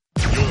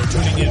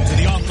into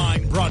the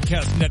online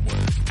broadcast network,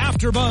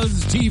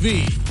 AfterBuzz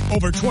TV.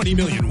 Over 20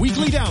 million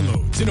weekly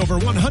downloads in over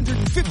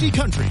 150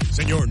 countries,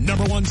 and your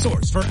number one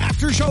source for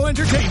after-show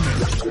entertainment.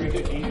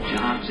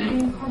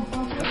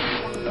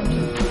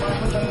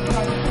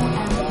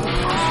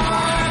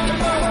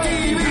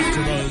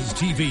 AfterBuzz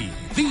TV,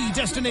 the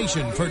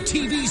destination for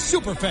TV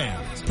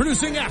superfans,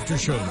 producing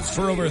after-shows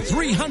for over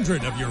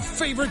 300 of your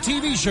favorite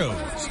TV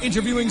shows,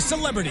 interviewing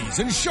celebrities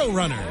and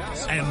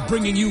showrunners, and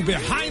bringing you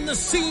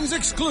behind-the-scenes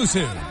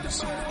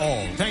exclusives.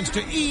 All thanks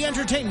to E!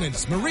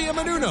 Entertainment's Maria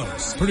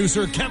Menounos,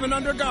 producer Kevin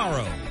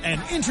Undergaro,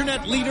 and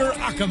internet leader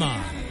Akamai.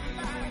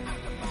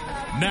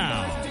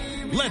 Now,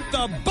 let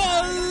the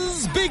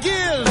buzz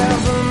begin!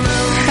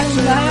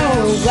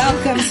 Hello,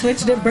 welcome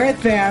Switch to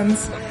Birth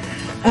fans.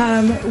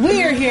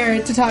 We are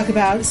here to talk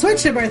about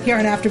Switch to Birth here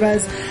on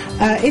AfterBuzz.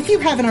 If you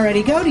haven't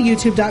already, go to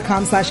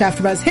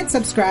youtube.com/AfterBuzz, hit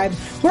subscribe.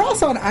 We're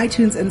also on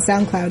iTunes and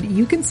SoundCloud.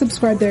 You can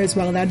subscribe there as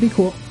well. That'd be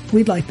cool.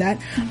 We'd like that.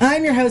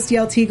 I'm your host,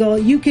 Yael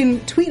Teagle. You can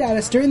tweet at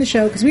us during the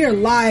show because we are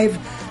live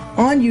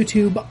on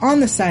YouTube on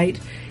the site.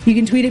 You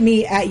can tweet at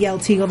me at Yael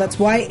Teagle. That's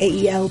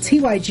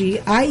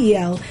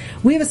YAELTYGIEL.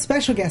 We have a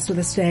special guest with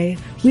us today.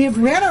 We have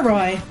Rana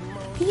Roy,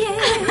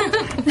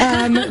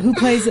 who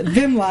plays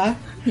Vimla.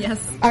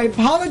 Yes. I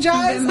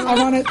apologize.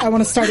 I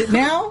want to start it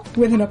now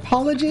with an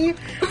apology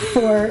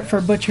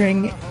for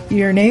butchering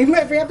your name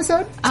every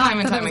episod. Time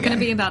and time again. It's going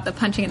to be about the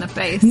punching in the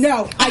face.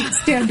 No, I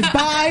stand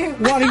by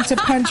wanting to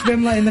punch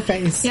Vimla in the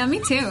face. Yeah, me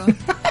too.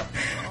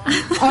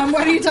 Why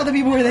don't you tell the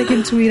people where they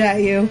can tweet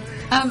at you?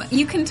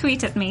 You can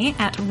tweet at me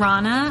at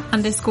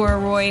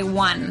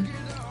Rana_Roy1.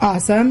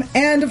 Awesome.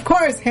 And of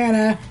course,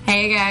 Hannah.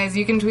 Hey guys,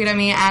 you can tweet at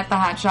me at the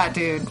Hotshot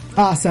Dude.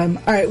 Awesome.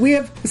 All right, we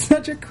have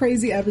such a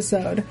crazy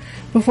episode.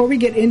 Before we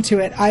get into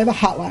it, I have a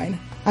hotline.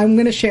 I'm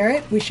going to share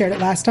it. We shared it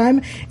last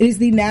time. It is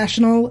the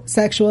National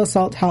Sexual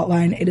Assault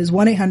Hotline. It is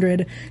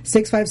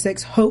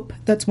 1-800-656-HOPE.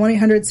 That's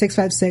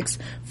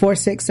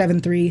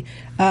 1-800-656-4673.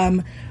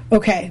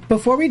 Okay,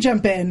 before we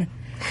jump in,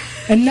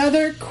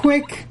 another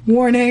quick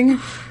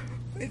warning.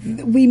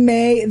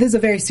 This is a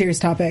very serious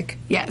topic.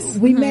 Yes.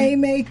 We may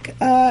make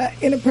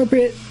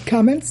inappropriate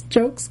comments,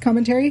 jokes,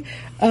 commentary,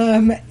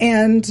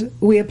 and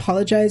we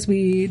apologize.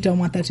 We don't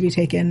want that to be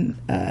taken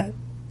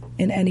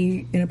in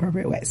any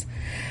inappropriate ways.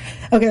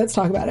 Okay, let's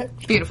talk about it.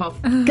 Beautiful.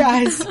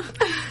 Guys,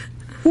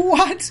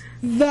 what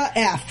the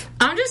F?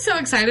 I'm just so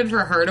excited for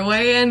her to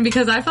weigh in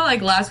because I felt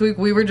like last week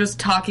we were just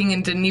talking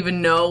and didn't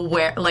even know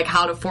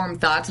how to form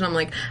thoughts, and I'm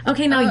like,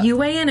 okay, now you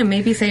weigh in and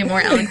maybe say it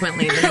more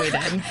eloquently than we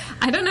did.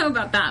 I don't know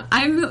about that.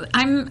 I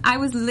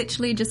was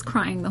literally just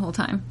crying the whole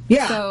time.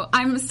 Yeah. So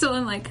I'm still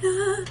in like,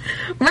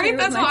 right?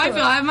 That's how I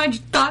feel. My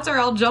thoughts are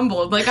all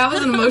jumbled. Like I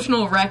was an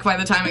emotional wreck by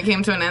the time it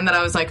came to an end that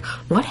I was like,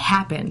 what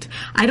happened?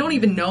 I don't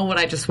even know what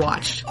I just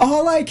watched.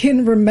 All I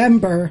can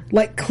remember,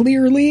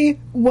 clearly,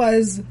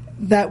 was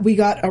that we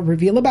got a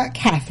reveal about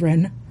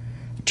Catherine.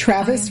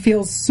 Travis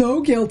feels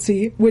so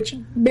guilty, which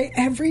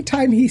every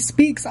time he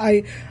speaks,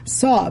 I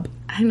sob.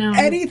 I know.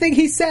 Anything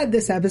he said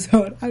this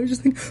episode, I was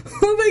just like,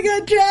 oh my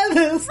god,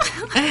 Travis!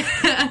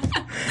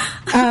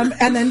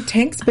 And then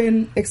Tank's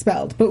been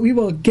expelled, but we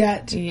will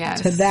get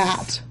to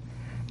that.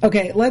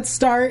 Okay, let's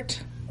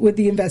start with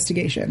the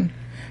investigation.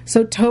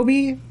 So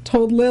Toby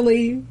told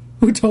Lily,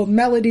 who told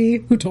Melody,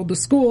 who told the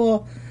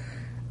school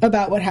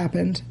about what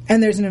happened,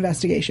 and there's an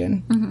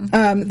investigation.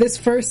 Mm-hmm. This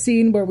first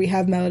scene where we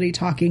have Melody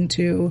talking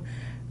to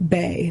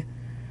Bae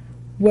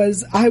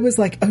I was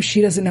like, oh,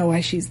 she doesn't know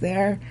why she's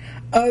there.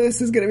 Oh,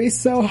 this is going to be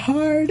so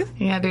hard.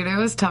 Yeah, dude, it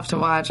was tough to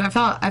watch. I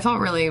felt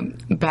really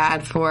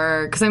bad for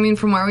her, because, I mean,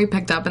 from where we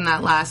picked up in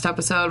that last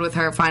episode with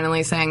her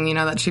finally saying,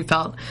 that she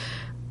felt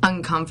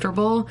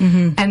uncomfortable,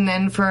 and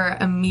then for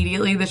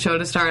immediately the show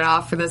to start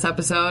off for this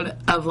episode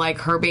of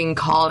her being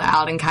called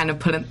out and kind of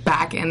put it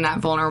back in that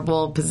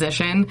vulnerable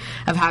position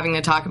of having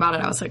to talk about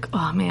it, I was like,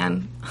 oh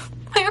man,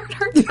 my heart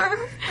hurts for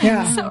her.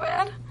 Yeah. So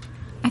bad.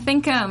 I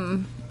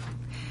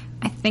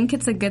think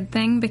it's a good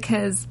thing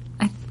because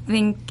I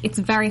think it's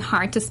very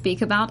hard to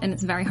speak about and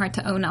it's very hard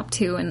to own up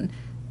to and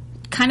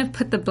kind of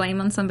put the blame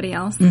on somebody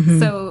else.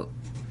 So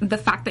the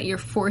fact that you're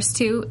forced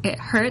to, it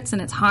hurts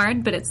and it's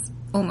hard, but it's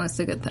almost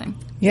a good thing.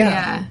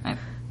 Yeah.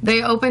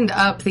 They opened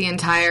up the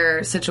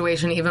entire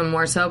situation even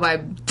more so by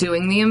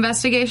doing the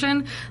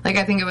investigation. I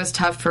think it was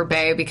tough for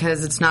Bae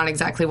because it's not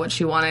exactly what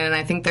she wanted, and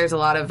I think there's a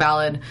lot of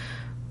valid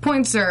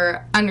points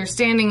or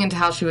understanding into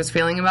how she was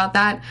feeling about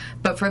that.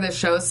 But for the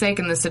show's sake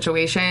and the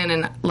situation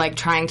and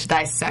trying to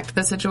dissect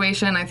the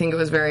situation, I think it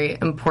was very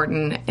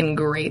important and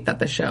great that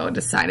the show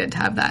decided to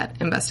have that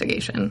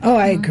investigation. Oh,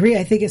 I agree.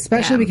 I think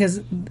especially because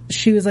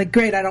she was like,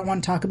 great, I don't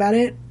want to talk about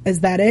it.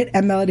 Is that it?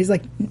 And Melody's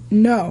like,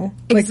 no.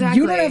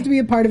 Exactly. You don't have to be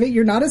a part of it.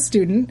 You're not a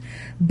student,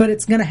 but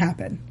it's going to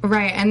happen.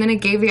 Right. And then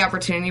it gave the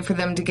opportunity for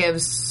them to give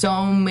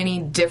so many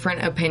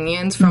different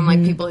opinions from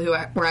people who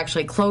were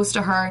actually close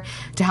to her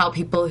to how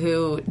people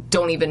who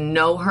don't even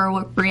know her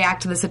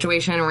react to the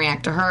situation and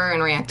react to her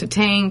and react to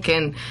Tank,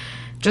 and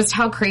just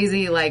how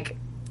crazy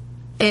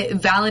it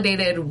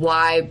validated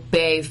why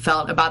Bae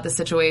felt about the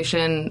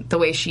situation the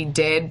way she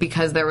did,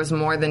 because there was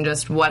more than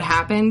just what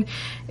happened.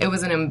 It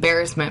was an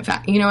embarrassment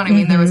you know what I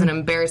mean? There was an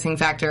embarrassing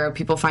factor of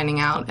people finding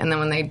out, and then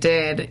when they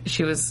did,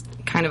 she was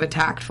kind of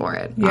attacked for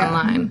it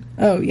online.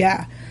 Oh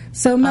yeah.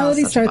 So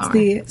Melody starts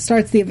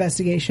the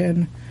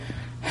investigation.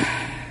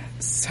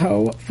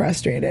 So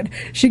frustrated.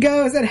 She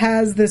goes and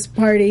has this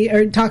party,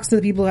 or talks to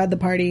the people who had the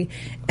party,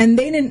 and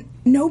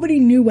nobody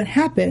knew what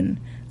happened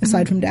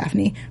aside from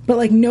Daphne, but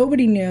like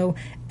nobody knew,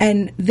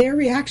 and their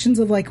reactions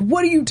of like,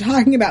 what are you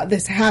talking about?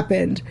 This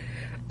happened.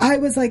 I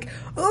was like,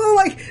 oh,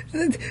 like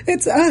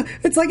it's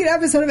like an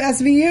episode of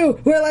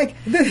SVU where like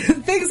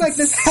things like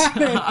this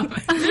happen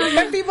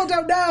and people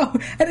don't know,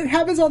 and it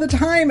happens all the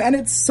time, and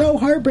it's so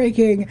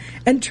heartbreaking.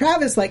 And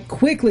Travis like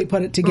quickly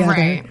put it together.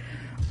 Right.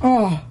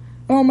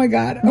 Oh my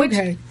God.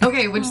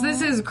 Okay. Which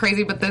this is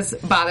crazy, but this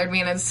bothered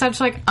me, and it's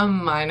such like a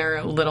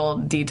minor little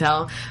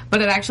detail,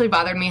 but it actually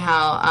bothered me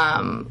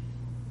how,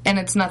 and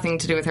it's nothing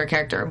to do with her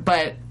character,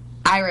 but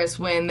Iris,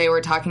 when they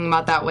were talking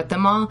about that with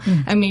them all,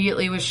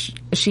 immediately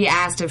she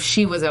asked if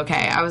she was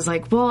okay. I was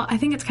like, well, I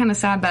think it's kind of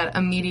sad that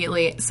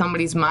immediately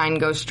somebody's mind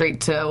goes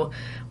straight to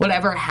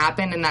whatever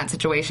happened in that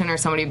situation, or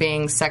somebody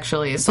being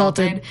sexually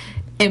assaulted.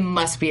 It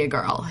must be a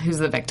girl who's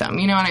the victim.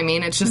 You know what I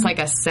mean? It's just like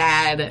a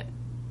sad,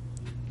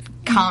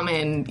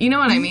 common, you know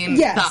what I mean?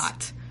 Yes.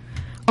 Thought.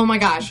 Oh my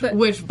gosh,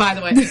 which, by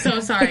the way, so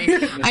sorry.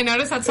 I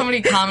noticed that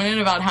somebody commented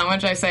about how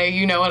much I say,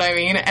 you know what I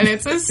mean, and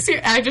it's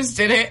I just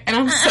did it, and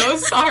I'm so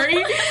sorry.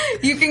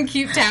 You can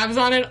keep tabs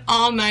on it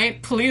all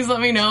night. Please let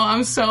me know.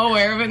 I'm so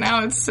aware of it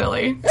now. It's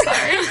silly.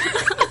 Sorry.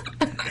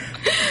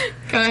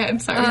 Go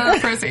ahead. Sorry.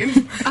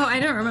 Proceed. Oh, I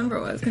don't remember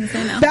what I was going to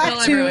say now.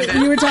 Back to,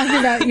 you were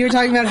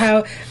talking about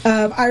how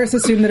Iris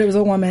assumed that it was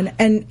a woman,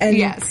 and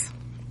yes.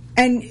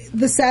 And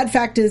the sad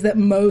fact is that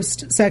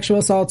most sexual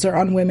assaults are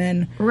on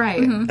women. Right.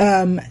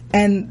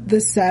 And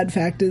the sad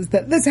fact is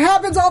that this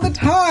happens all the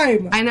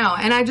time. I know.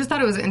 And I just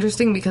thought it was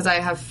interesting because I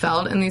have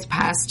felt in these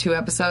past 2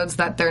 episodes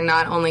that they're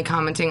not only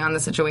commenting on the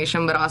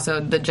situation, but also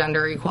the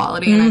gender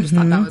equality. And I just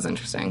thought that was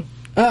interesting.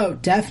 Oh,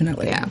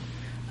 definitely. Yeah.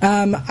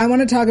 I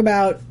want to talk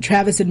about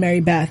Travis and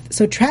Mary Beth.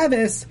 So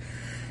Travis,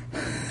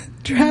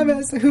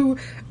 who...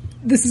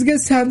 This is going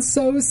to sound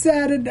so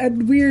sad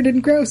and weird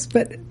and gross,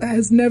 but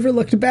has never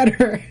looked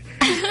better.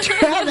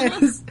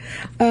 Travis,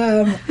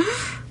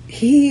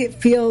 he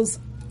feels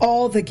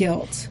all the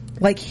guilt.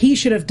 Like, he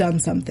should have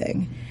done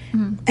something.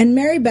 And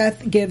Mary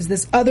Beth gives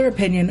this other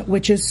opinion,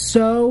 which is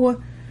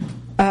so...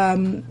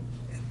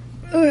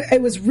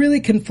 it was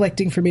really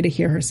conflicting for me to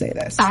hear her say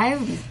this. I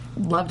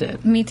loved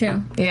it. Me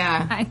too.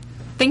 Yeah. I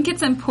think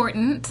it's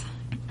important...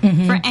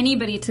 for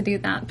anybody to do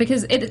that,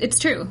 because it's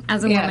true.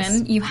 As a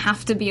woman, you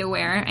have to be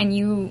aware, and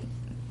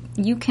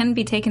you can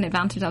be taken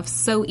advantage of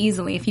so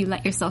easily if you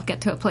let yourself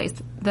get to a place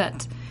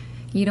that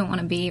you don't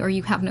want to be or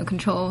you have no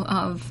control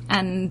of.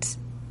 And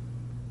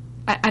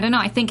I don't know.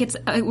 I think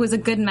it was a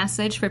good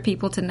message for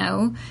people to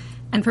know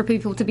and for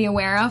people to be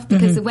aware of,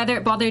 because whether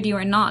it bothered you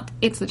or not,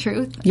 it's the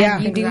truth. Yeah,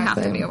 and you do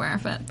have to be aware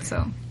of it.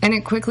 So, and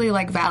it quickly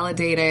like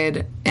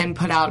validated and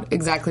put out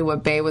exactly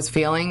what Bae was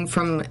feeling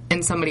from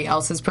in somebody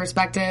else's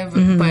perspective,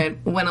 but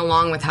went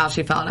along with how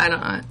she felt. I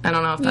don't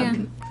know if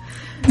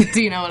that.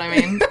 Do you know what I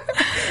mean?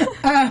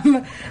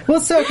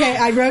 Well, so okay,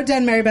 I wrote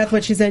down Mary Beth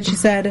what she said. She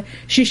said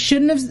she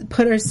shouldn't have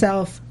put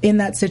herself in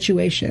that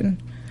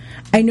situation.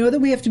 I know that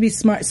we have to be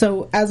smart.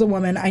 So, as a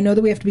woman, I know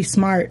that we have to be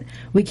smart.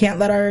 We can't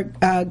let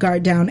our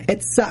guard down.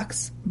 It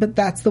sucks, but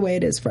that's the way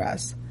it is for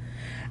us.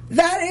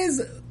 That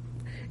is,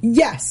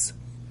 yes.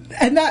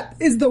 And that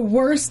is the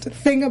worst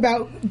thing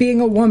about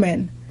being a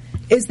woman,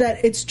 is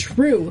that it's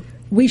true.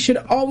 We should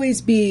always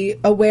be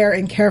aware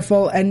and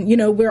careful. And, you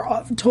know, we're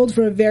told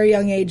from a very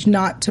young age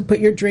not to put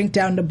your drink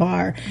down to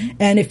bar.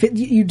 And if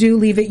you do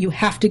leave it, you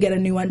have to get a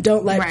new one.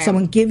 Don't let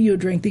someone give you a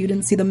drink that you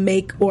didn't see them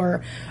make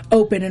or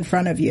open in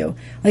front of you.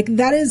 Like,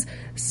 that is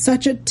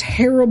such a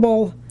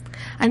terrible...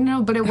 I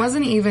know, but it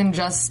wasn't even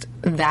just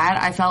that.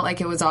 I felt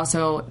like it was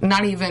also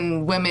not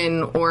even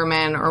women or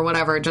men or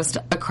whatever, just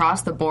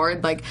across the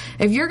board. Like,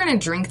 if you're going to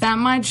drink that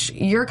much,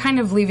 you're kind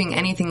of leaving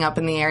anything up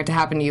in the air to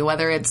happen to you,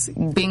 whether it's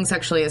being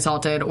sexually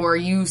assaulted or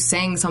you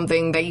saying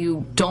something that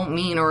you don't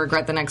mean or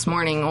regret the next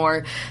morning,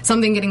 or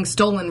something getting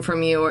stolen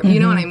from you, or you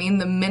know what I mean?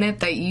 The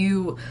minute that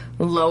you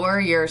lower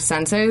your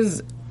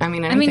senses,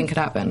 anything could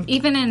happen.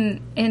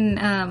 Even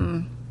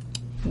in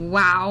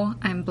wow,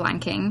 I'm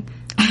blanking.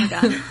 Oh my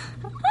God.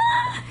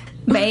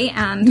 Bae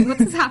and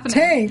what's happening?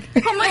 Tank.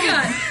 Oh my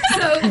God!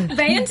 So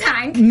Bae and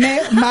Tank.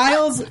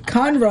 Miles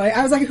Conroy.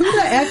 I was like, who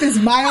the F is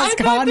Miles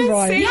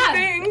Conroy?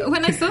 Yeah.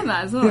 When I saw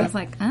that as well, I was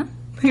like, huh?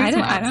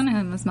 I don't know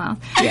him as Miles.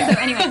 Yeah. So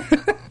anyway,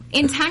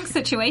 in Tank's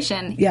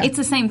situation, it's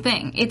the same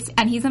thing.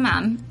 And he's a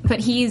man, but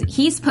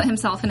he's put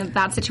himself in a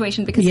bad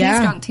situation because he's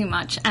drunk too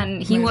much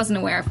and he wasn't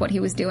aware of what he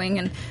was doing.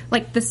 And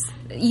like this,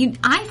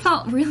 I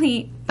felt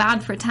really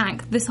bad for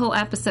Tank this whole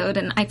episode,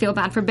 and I feel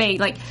bad for Bae.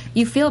 Like,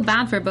 you feel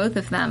bad for both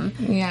of them.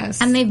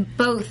 Yes. And they've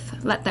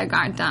both let their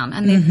guard down,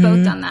 and they've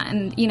both done that.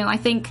 And, you know, I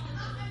think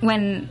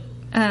when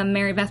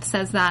Mary Beth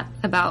says that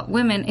about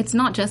women, it's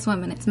not just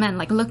women, it's men.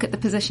 Like, look at the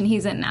position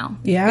he's in now.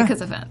 Yeah.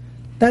 Because of it.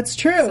 That's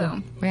true.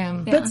 So,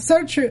 yeah. That's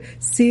so true.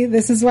 See,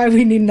 this is why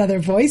we need another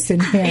voice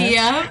in here.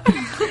 Yeah.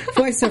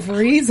 Voice of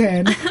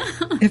reason.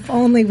 If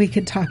only we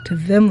could talk to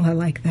Vimla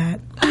like that.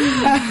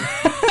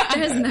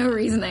 There's no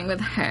reasoning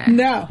with her.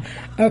 No.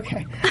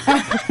 Okay.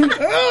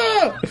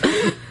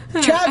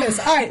 Travis.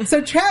 All right. So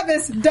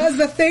Travis does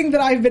the thing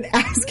that I've been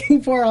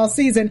asking for all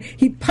season.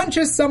 He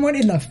punches someone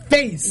in the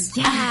face.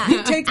 Yeah.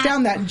 He takes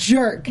down that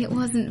jerk. It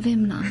wasn't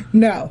Vimna.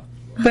 No.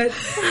 But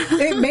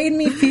it made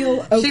me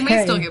feel okay. She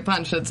may still get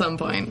punched at some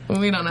point.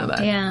 We don't know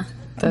that. Yeah.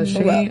 Does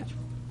she?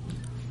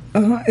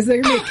 Well, is there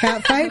going to be a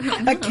cat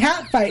fight? A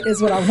cat fight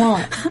is what I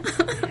want.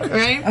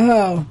 Right?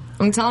 Oh.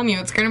 I'm telling you,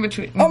 it's going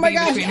to be Oh my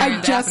gosh,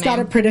 I just got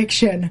a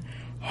prediction.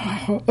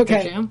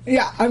 Okay.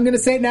 Yeah, I'm going to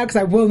say it now because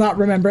I will not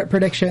remember it.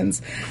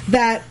 Predictions.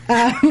 That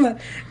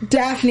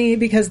Daphne,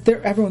 because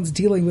everyone's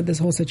dealing with this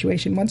whole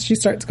situation, once she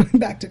starts going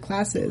back to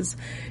classes,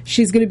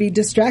 she's going to be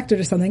distracted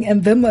or something,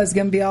 and Vimla is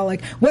going to be all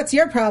like, what's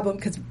your problem?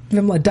 Because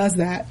Vimla does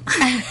that.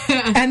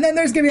 And then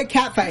there's going to be a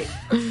cat fight.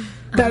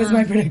 That is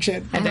my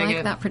prediction. I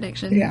like that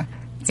prediction. Yeah.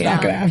 It's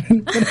not going to happen.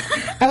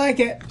 But I like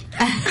it.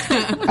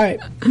 All right,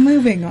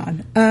 moving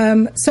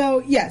on. So,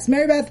 yes,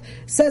 Mary Beth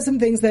says some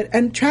things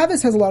and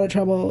Travis has a lot of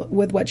trouble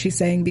with what she's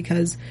saying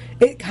because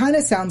it kind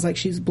of sounds like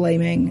she's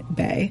blaming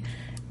Bae.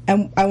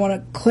 And I want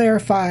to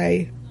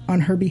clarify on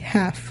her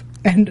behalf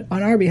and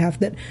on our behalf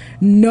that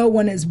no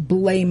one is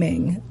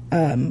blaming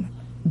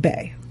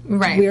Bae.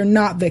 Right. We are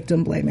not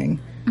victim blaming.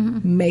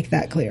 Mm-hmm. Make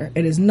that clear.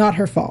 It is not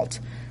her fault.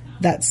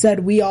 That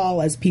said, we all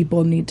as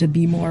people need to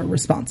be more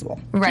responsible.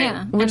 Right.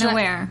 Yeah, and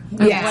aware of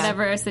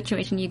whatever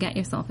situation you get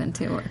yourself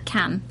into or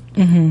can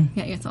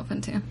get yourself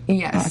into.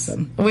 Yes.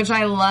 Awesome. Which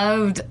I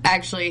loved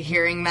actually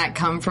hearing that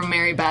come from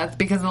Mary Beth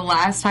because the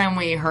last time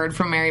we heard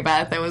from Mary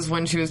Beth, it was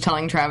when she was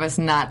telling Travis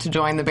not to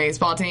join the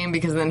baseball team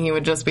because then he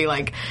would just be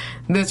like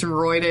this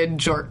roided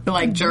jerk,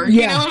 yeah.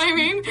 You know what I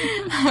mean?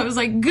 I was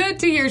like, good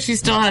to hear she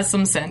still has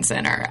some sense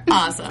in her.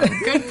 Awesome.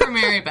 Good for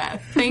Mary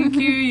Beth. Thank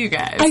you, you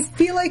guys. I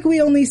feel like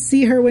we only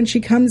see her when she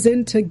comes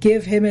in to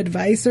give him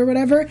advice or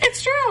whatever.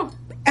 It's true.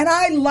 And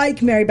I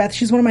like Mary Beth.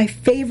 She's one of my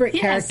favorite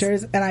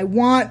characters, and I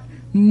want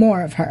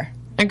more of her.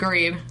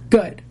 Agreed.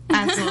 Good.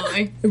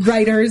 Absolutely.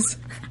 Writers.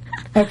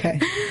 Okay.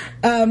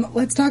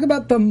 Let's talk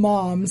about the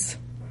moms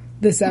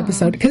this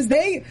episode. Because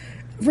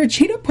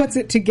Regina puts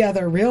it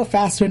together real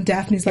fast when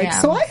Daphne's like,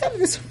 so I have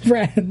this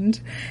friend.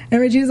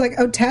 And Regina's like,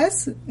 oh,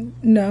 Tess?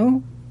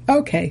 No?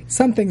 Okay.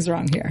 Something's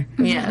wrong here.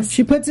 Yes.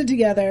 She puts it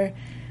together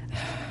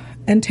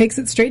and takes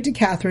it straight to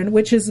Catherine,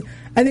 which is,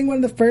 I think,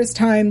 one of the first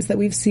times that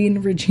we've seen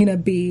Regina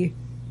be,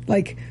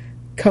 like,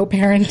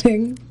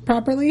 co-parenting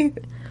properly.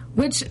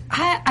 Which,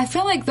 I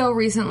feel like, though,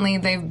 recently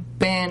they've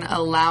been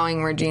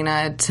allowing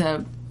Regina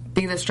to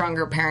be the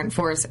stronger parent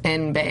force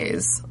in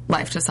Bae's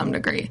life to some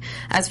degree,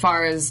 as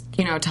far as,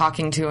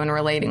 talking to and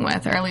relating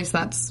with, or at least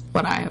that's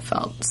what I have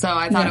felt. So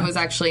I thought it was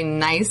actually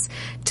nice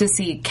to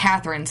see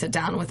Catherine sit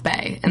down with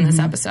Bae in this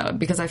episode,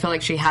 because I feel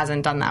like she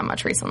hasn't done that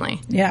much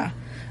recently. Yeah.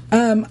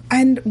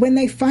 And when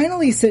they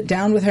finally sit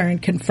down with her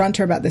and confront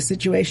her about the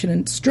situation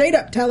and straight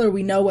up tell her,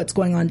 we know what's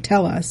going on,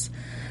 tell us,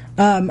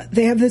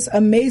 they have this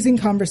amazing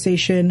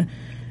conversation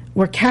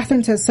where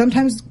Catherine says,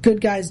 sometimes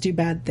good guys do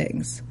bad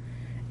things.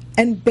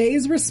 And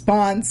Bae's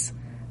response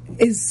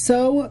is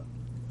so,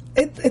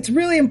 it's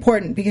really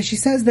important because she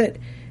says that,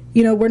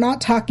 we're not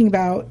talking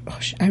about,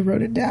 I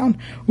wrote it down.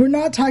 We're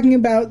not talking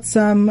about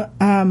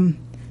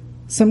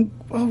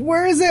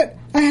where is it?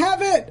 I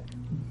have it.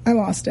 I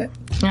lost it.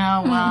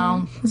 Oh,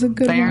 well. It was a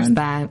good there's one.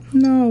 that.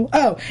 No.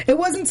 Oh, it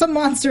wasn't some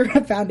monster. I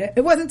found it.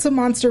 It wasn't some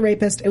monster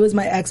rapist. It was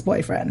my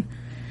ex-boyfriend.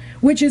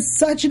 Which is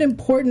such an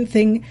important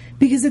thing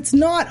because it's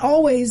not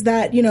always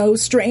that,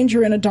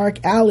 stranger in a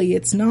dark alley.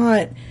 It's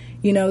not,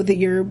 that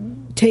you're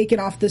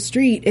taken off the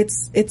street.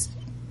 It's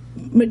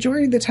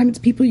majority of the time it's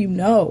people you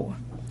know.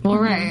 Well,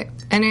 right.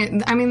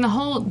 And the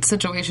whole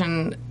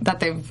situation that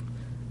they've,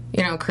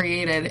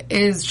 created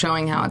is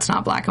showing how it's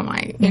not black and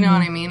white. You know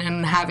what I mean?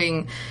 And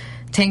having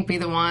Tank be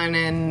the one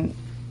and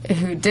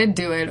who did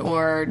do it,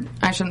 or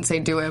I shouldn't say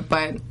do it,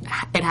 but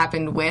it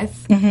happened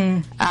with,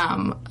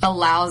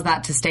 allows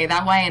that to stay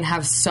that way and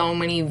have so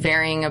many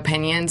varying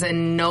opinions,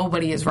 and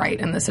nobody is right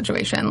in this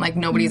situation. Like,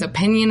 nobody's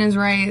opinion is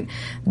right.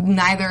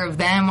 Neither of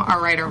them are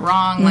right or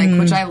wrong,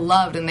 which I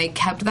loved, and they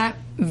kept that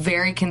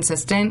very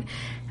consistent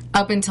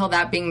up until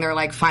that being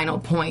their, final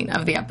point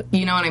of the, of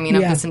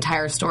this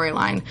entire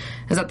storyline,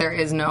 is that there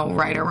is no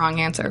right or wrong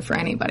answer for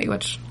anybody,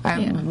 which I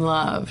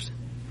loved.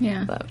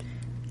 Yeah. Loved.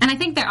 And I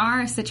think there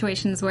are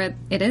situations where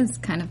it is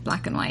kind of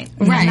black and white.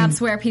 Right. And that's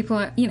where people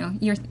are,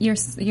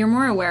 you're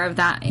more aware of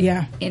that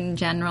in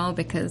general,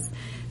 because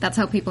that's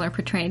how people are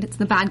portrayed. It's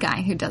the bad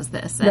guy who does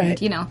this.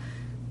 And,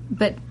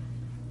 but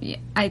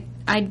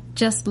I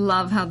just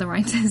love how the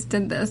writers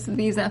did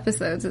these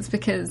episodes. It's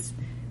because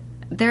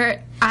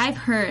I've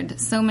heard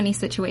so many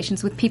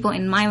situations with people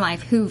in my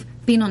life who've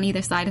been on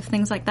either side of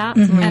things like that.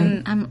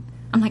 And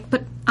I'm like,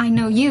 but I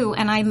know you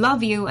and I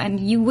love you and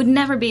you would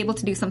never be able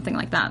to do something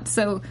like that.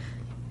 So,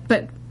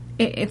 but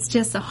it's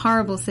just a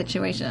horrible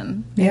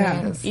situation.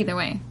 Yeah. Either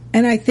way.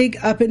 And I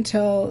think up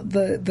until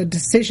the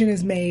decision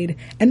is made,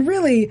 and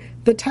really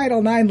the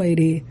Title IX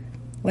lady,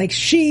 like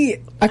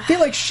I feel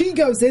like she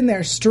goes in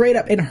there straight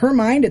up. In her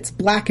mind, it's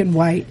black and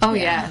white. Oh,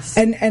 yes.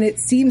 And it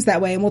seems that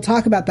way. And we'll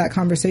talk about that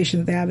conversation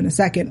that they have in a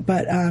second.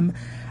 But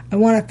I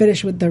want to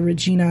finish with the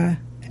Regina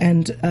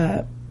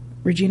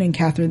and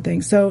Catherine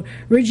thing. So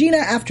Regina,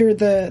 after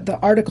the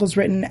article's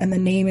written and the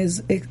name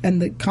is,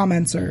 and the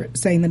comments are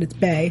saying that it's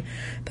Bae,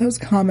 those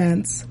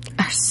comments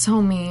are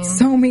so mean.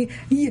 So mean.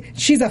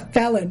 She's a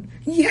felon.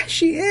 Yeah,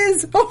 she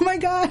is. Oh my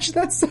gosh,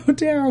 that's so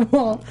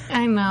terrible.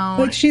 I know.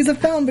 Like, she's a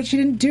felon, but she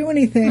didn't do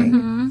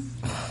anything.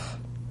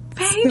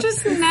 Bae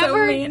just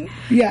never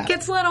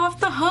gets let off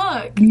the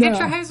hook. No. It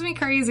drives me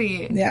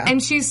crazy. Yeah.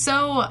 And she's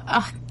so...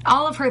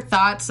 all of her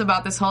thoughts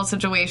about this whole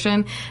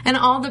situation and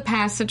all the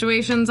past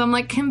situations, I'm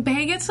like, can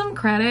Bae get some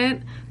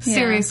credit? Yeah.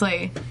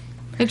 Seriously.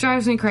 It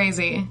drives me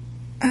crazy.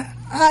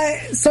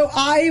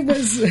 I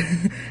was...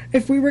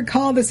 if we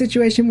recall the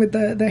situation with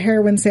the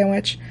heroin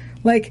sandwich,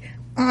 like,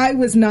 I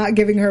was not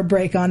giving her a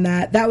break on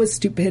that. That was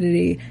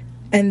stupidity.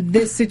 And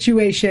this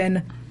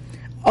situation...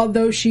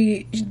 although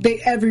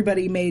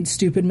everybody made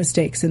stupid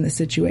mistakes in this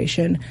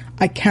situation,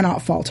 I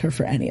cannot fault her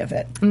for any of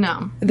it.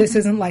 No. This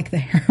isn't like the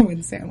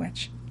heroin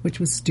sandwich, which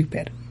was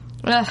stupid.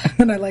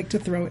 And I like to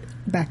throw it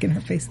back in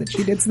her face that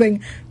she did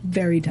something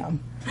very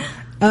dumb.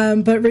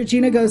 But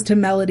Regina goes to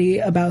Melody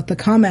about the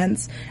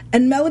comments,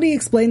 and Melody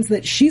explains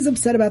that she's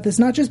upset about this,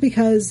 not just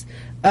because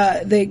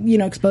they,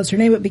 exposed her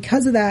name, but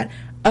because of that,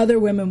 other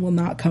women will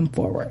not come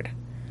forward.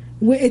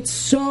 It's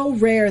so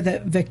rare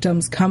that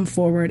victims come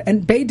forward,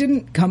 and Bae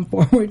didn't come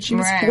forward. She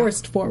was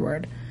forced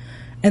forward.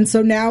 And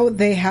so now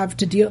they're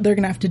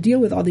going to have to deal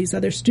with all these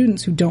other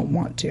students who don't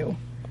want to.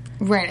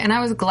 Right. And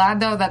I was glad,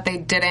 though, that they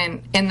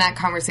didn't, in that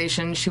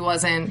conversation, she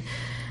wasn't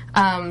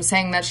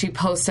saying that she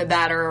posted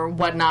that or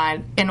whatnot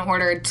in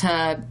order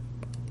to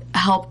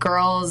help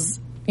girls,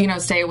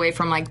 stay away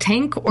from, like,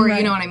 Tank, or,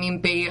 you know what I mean,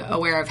 be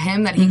aware of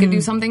him, that he could do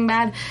something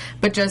bad,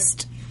 but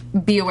just...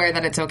 be aware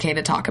that it's okay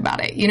to talk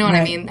about it. You know what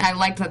I mean? I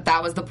liked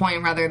that was the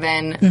point, rather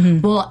than,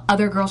 well,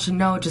 other girls should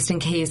know just in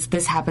case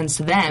this happens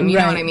to them. You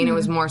know what I mean? It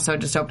was more so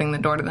just opening the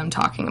door to them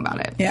talking about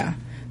it. Yeah.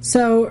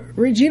 So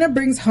Regina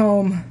brings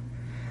home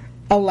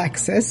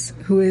Alexis,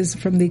 who is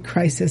from the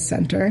crisis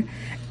center,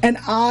 and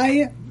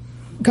I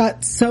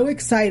got so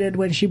excited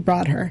when she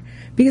brought her,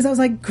 because I was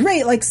like,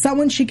 great, like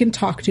someone she can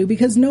talk to,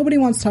 because nobody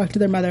wants to talk to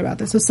their mother about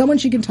this. So someone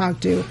she can talk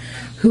to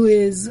who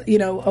is,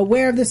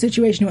 aware of the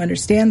situation, who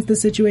understands the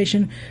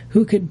situation,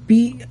 who could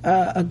be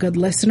a good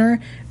listener.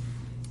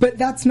 But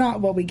that's not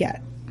what we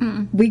get.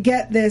 We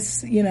get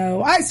this,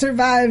 I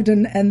survived,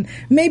 and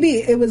maybe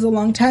it was a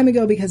long time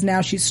ago because now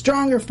she's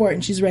stronger for it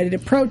and she's ready to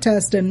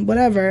protest and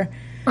whatever.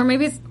 Or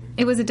maybe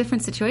it was a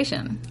different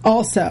situation.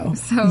 Also.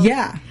 So,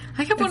 yeah.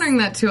 I kept wondering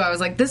that, too. I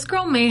was like, this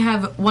girl may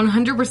have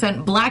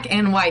 100% black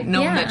and white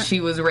known that she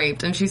was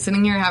raped. And she's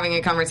sitting here having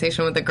a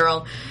conversation with a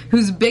girl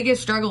whose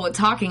biggest struggle with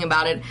talking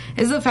about it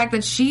is the fact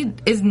that she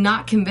is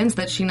not convinced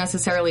that she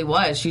necessarily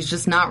was. She's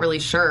just not really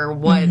sure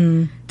what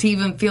to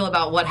even feel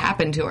about what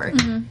happened to her.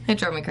 It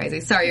drove me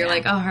crazy. Sorry, you're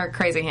like, oh, her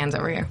crazy hands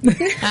over here.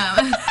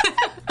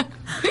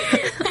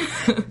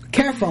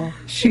 Careful.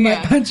 She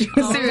might punch you.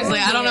 Seriously,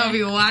 I don't know if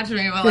you watch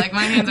me, but like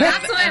my hands are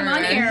That's why I'm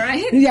on here,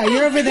 right? Yeah,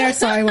 you're over there,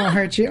 so I won't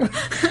hurt you.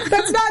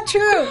 That's not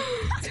true.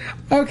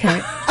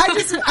 Okay.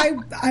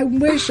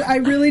 I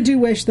really do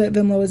wish that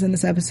Vinlo was in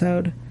this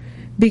episode,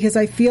 because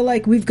I feel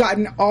like we've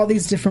gotten all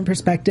these different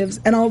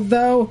perspectives, and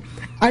although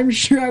I'm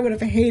sure I would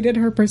have hated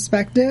her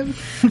perspective,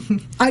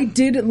 I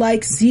did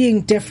like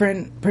seeing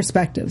different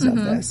perspectives of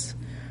this.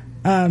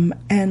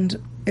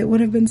 And it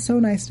would have been so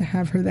nice to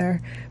have her there.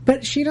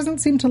 But she doesn't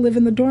seem to live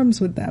in the dorms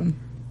with them.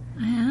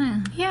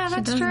 Yeah,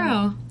 that's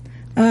true.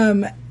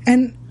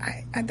 And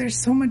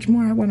there's so much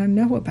more I want to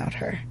know about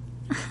her.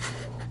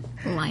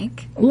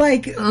 Like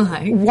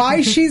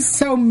why she's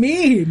so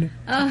mean.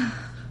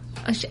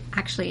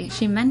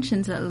 She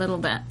mentions it a little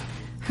bit.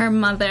 Her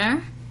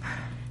mother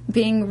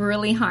being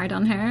really hard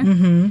on her.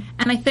 And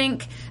I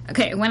think,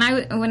 okay,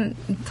 when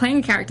playing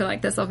a character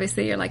like this,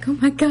 obviously you're like, oh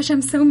my gosh,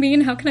 I'm so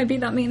mean, how can I be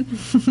that mean?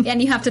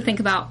 And you have to think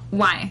about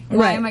why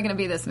am I going to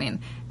be this mean?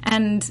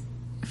 And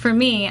for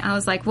me, I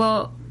was like,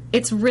 well,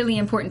 it's really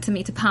important to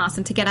me to pass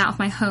and to get out of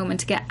my home and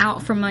to get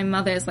out from my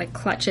mother's like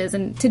clutches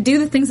and to do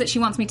the things that she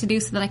wants me to do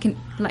so that I can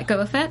let go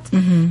of it.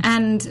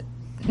 And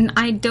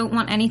I don't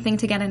want anything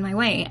to get in my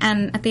way.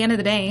 And at the end of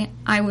the day,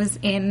 I'm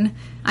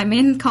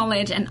in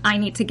college and I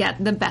need to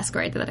get the best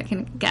grade that I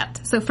can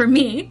get. So for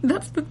me,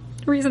 that's the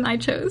reason I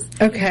chose.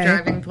 Okay.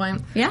 Driving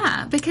point.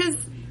 Yeah, because,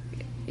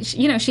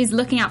 she's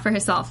looking out for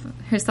herself.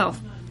 Herself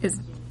is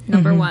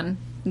number one.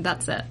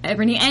 That's it.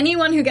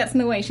 Anyone who gets in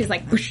the way, she's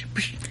like, push,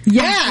 push.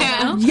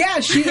 Yeah. Yeah,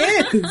 she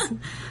is.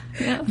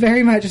 Yeah.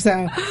 Very much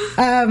so.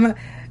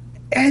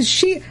 Has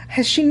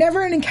she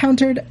never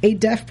encountered a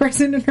deaf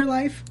person in her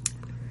life?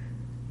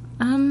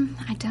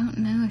 I don't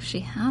know if she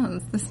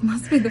has. This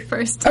must be the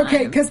first time.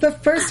 Okay, because the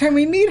first time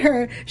we meet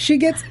her, she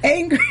gets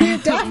angry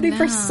at Daphne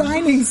for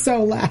signing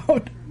so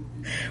loud.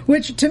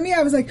 Which, to me,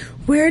 I was like,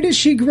 where does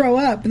she grow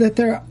up that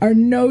there are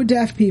no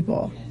deaf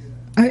people?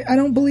 I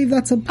don't believe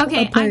that's a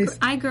place.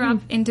 I grew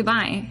up in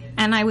Dubai,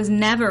 and I was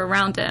never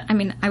around it. I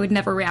mean, I would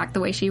never react the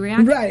way she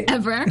reacts,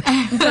 ever.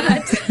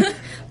 But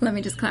let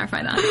me just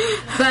clarify that.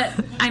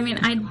 But, I mean,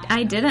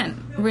 I didn't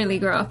really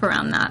grow up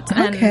around that.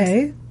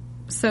 Okay. And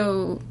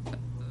so,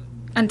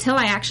 until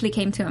I actually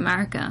came to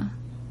America,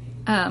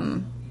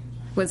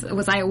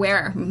 was I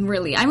aware,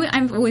 really?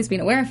 I've always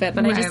been aware of it,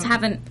 but I just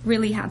haven't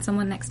really had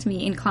someone next to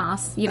me in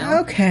class, in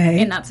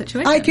that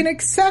situation. I can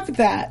accept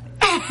that.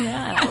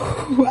 Yeah.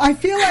 I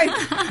feel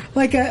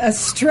like a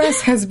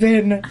stress has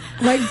been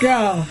let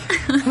go.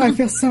 I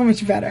feel so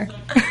much better.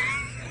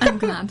 I'm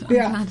glad.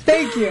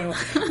 Thank you.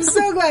 I'm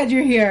so glad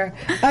you're here.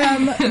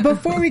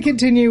 Before we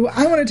continue,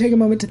 I want to take a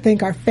moment to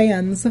thank our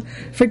fans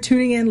for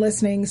tuning in,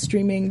 listening,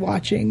 streaming,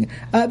 watching.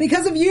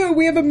 Because of you,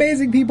 we have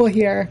amazing people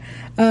here.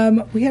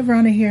 We have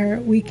Rana here.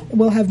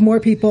 We'll have more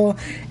people.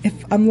 If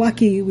I'm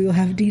lucky, we will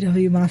have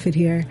DW Moffat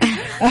here.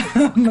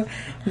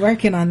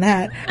 Working on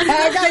that.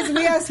 Guys,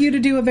 we ask you to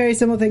do a very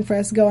simple thing for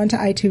us. Go onto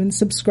iTunes,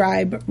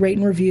 subscribe, rate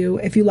and review.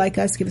 If you like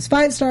us, give us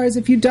 5 stars.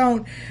 If you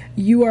don't,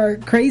 you are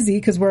crazy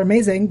because we're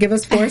amazing. Give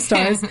us 4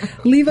 stars.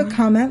 Leave a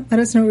comment.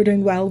 Let us know we're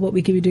doing well, what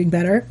we could be doing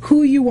better,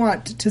 who you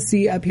want to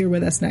see up here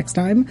with us next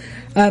time,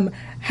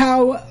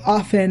 how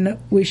often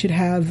we should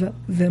have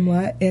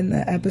Vimla in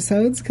the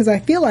episodes, because I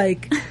feel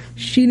like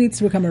she needs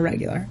to become a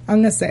regular.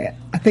 I'm going to say it.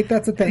 I think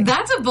that's a thing.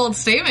 That's a bold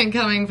statement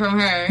coming from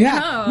her.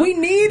 Yeah. Oh. We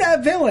need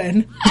a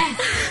villain.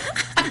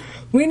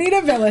 We need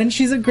a villain.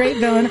 She's a great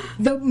villain.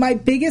 My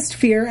biggest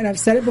fear, and I've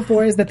said it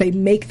before, is that they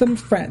make them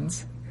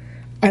friends.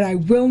 And I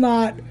will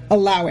not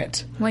allow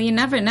it. Well, you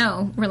never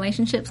know.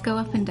 Relationships go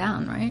up and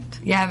down, right?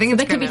 Yeah, I think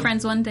they could be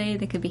friends one day.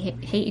 They could be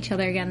hate each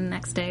other again the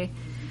next day.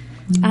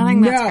 I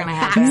think that's going to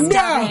happen.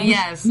 No.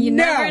 Yes. You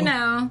never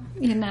know.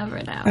 You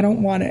never know. I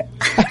don't want it.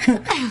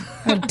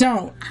 I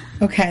don't.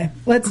 Okay.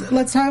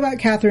 Let's talk about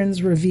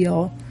Catherine's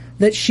reveal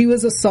that she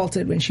was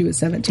assaulted when she was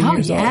 17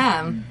 years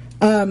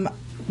old.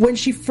 When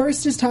she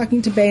first is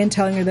talking to Bae and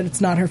telling her that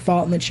it's not her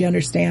fault and that she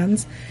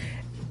understands,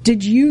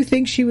 did you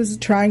think she was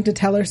trying to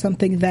tell her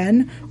something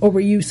then, or were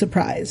you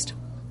surprised?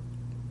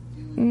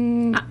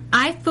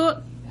 I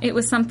thought it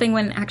was something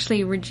when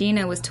actually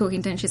Regina was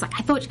talking to her and she's like,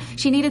 I thought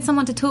she needed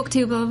someone to talk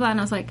to, blah, blah, blah. And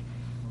I was like,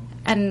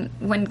 and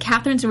when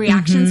Catherine's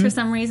reactions for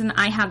some reason,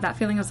 I had that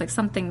feeling. I was like,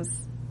 something's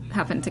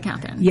happened to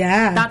Catherine.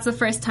 Yeah. That's the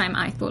first time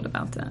I thought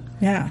about it.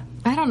 Yeah.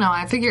 I don't know.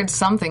 I figured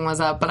something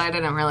was up, but I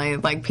didn't really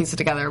piece it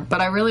together.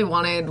 But I really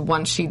wanted,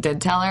 once she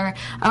did tell her,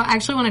 I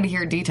actually wanted to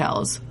hear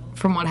details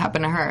from what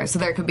happened to her. So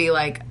there could be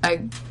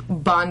a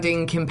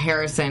bonding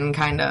comparison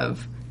kind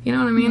of, you know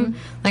what I mean?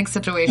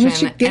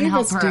 Situation and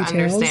help her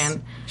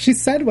understand. She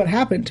said what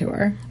happened to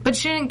her. But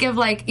she didn't give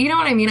you know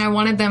what I mean? I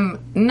wanted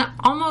them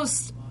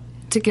almost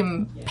to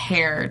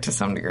compare to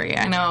some degree.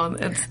 I know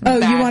it's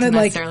bad you wanted to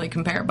necessarily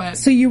compare, but...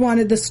 So you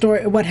wanted the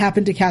story, what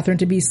happened to Catherine,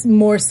 to be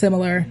more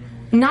similar.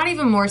 Not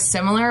even more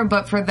similar,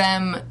 but for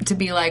them to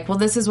be well,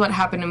 this is what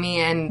happened to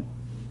me, and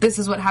this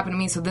is what happened to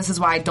me, so this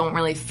is why I don't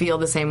really feel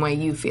the same way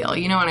you feel.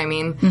 You know what I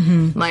mean?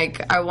 Mm-hmm.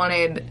 I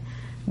wanted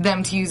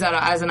them to use that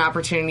as an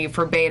opportunity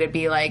for Bae to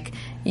be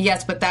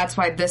yes, but that's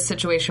why this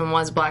situation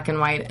was black and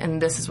white,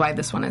 and this is why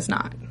this one is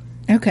not.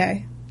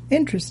 Okay.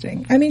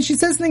 Interesting. I mean, she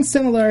says things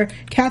similar.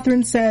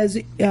 Catherine says,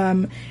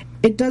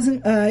 it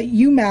doesn't,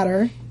 you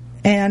matter,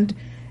 and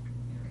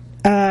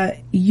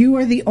you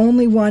are the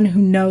only one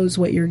who knows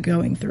what you're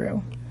going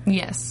through.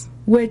 Yes.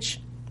 Which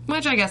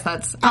I guess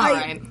that's all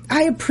right.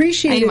 I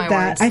appreciated that.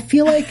 Words. I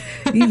feel like,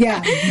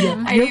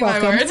 you're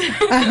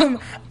welcome.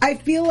 I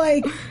feel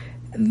like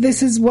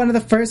this is one of the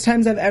first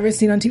times I've ever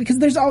seen on TV, because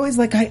there's always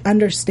I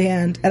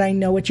understand and I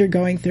know what you're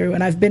going through,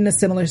 and I've been in a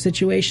similar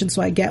situation,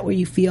 so I get what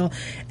you feel.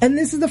 And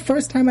this is the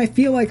first time I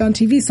feel like on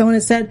TV someone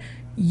has said,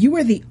 you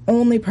are the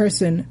only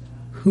person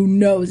who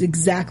knows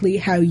exactly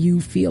how you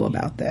feel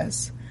about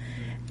this.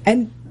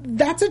 And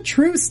that's a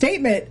true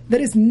statement that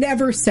is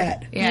never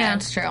said. Yeah,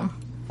 it's true.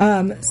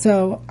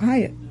 So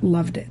I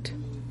loved it.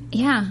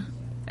 Yeah.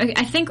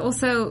 I think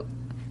also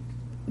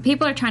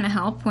people are trying to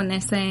help when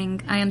they're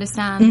saying, I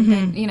understand,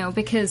 and,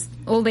 because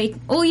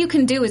all you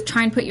can do is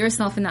try and put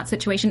yourself in that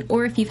situation,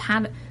 or if you've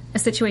had a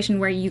situation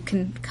where you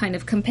can kind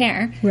of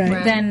compare,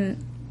 then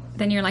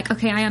you're like,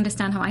 okay, I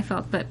understand how I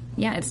felt, but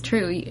yeah, it's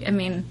true. I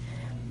mean,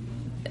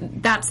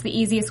 that's the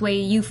easiest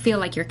way you feel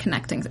like you're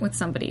connecting with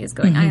somebody, is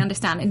going, I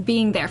understand, and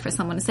being there for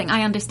someone and saying,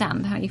 I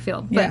understand how you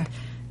feel, but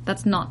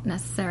that's not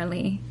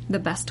necessarily the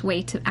best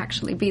way to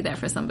actually be there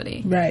for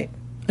somebody. Right.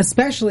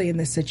 Especially in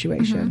this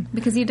situation.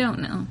 Because you don't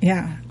know.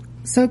 Yeah.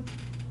 So,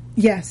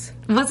 yes.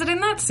 Was it in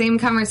that same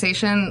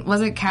conversation,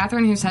 was it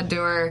Catherine who said to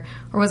her,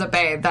 or was it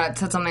Bae, that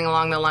said something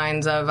along the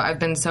lines of, I've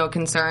been so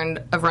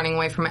concerned of running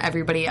away from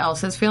everybody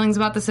else's feelings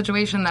about the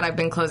situation that I've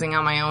been closing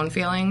out my own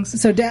feelings?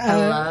 So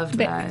I loved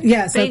that.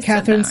 Yeah, so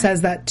Catherine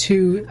says that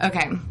to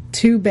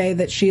Bae,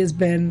 that she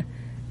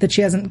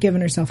hasn't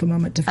given herself a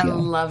moment to feel. I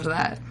loved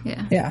that.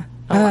 Yeah.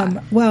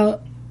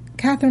 Well,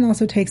 Catherine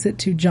also takes it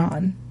to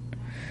John.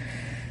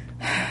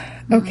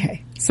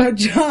 Okay. So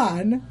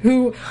John,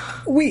 who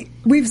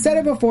we've said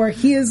it before,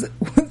 he is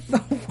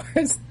the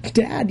worst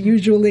dad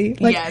usually.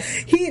 Like, yes.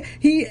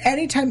 He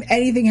anytime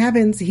anything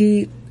happens,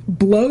 he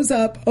blows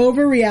up,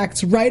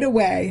 overreacts right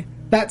away.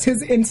 That's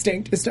his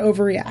instinct, is to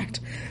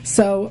overreact.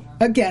 So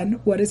again,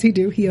 what does he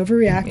do? He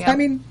overreacts. Yeah. I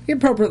mean, he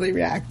appropriately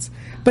reacts.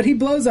 But he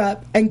blows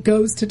up and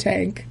goes to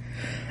Tank.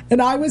 And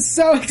I was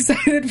so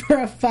excited for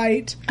a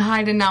fight.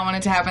 I did not want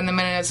it to happen. The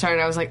minute it started,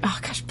 I was like, oh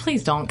gosh,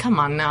 please don't. Come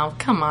on now.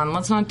 Come on,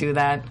 let's not do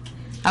that.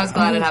 I was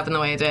glad it happened the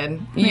way it did.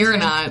 You're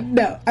not.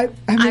 No, I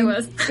mean, I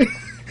was.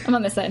 I'm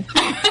on this side.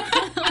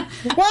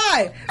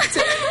 Why?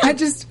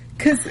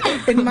 Because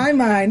in my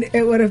mind,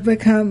 it would have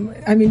become,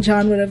 I mean,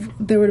 there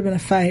would have been a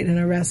fight and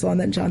a wrestle, and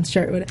then John's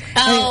shirt would have.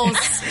 Oh,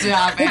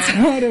 stop it. That's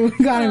how it would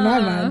have gone in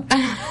my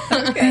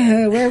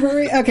mind. Where were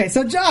we? Okay,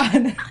 so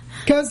John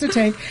goes to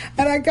Tank,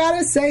 and I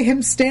gotta say,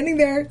 him standing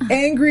there,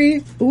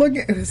 angry,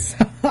 looking, it was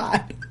so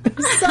hot. It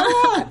was so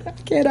hot. I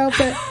can't help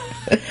it.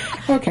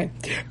 Okay.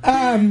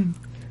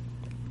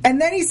 And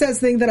then he says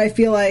things that I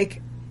feel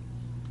like,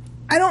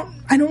 I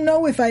don't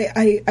know if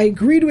I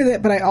agreed with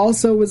it, but I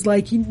also was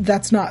like,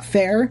 that's not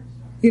fair.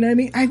 You know what I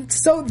mean?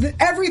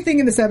 Everything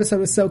in this episode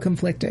was so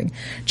conflicting.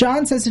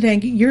 John says to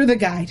Tank, you're the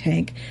guy,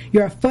 Tank.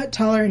 You're a foot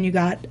taller and you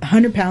got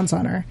 100 pounds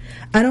on her.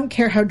 I don't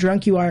care how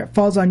drunk you are. It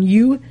falls on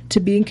you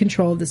to be in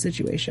control of the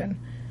situation.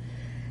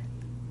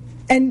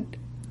 And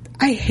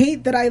I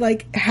hate that I,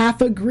 like,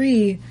 half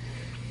agree,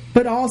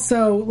 but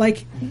also,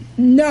 like,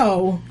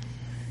 no.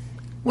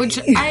 Which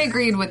I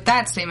agreed with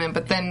that statement,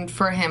 but then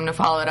for him to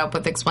follow it up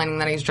with explaining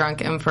that he's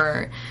drunk and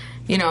for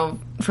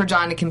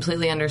John to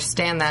completely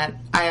understand that,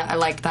 I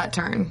liked that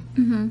turn.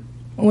 Mm-hmm.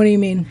 What do you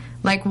mean?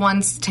 Like,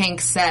 once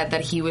Tank said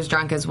that he was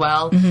drunk as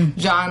well,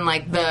 John,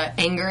 like, the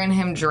anger in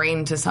him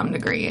drained to some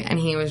degree, and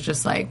he was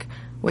just like,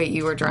 wait,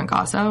 you were drunk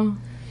also?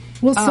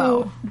 Well,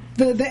 so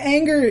the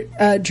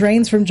anger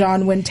drains from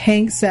John when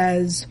Tank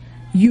says,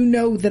 you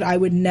know that I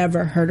would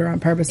never hurt her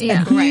on purpose.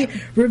 Yeah, and he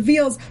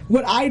reveals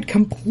what I'd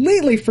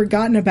completely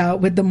forgotten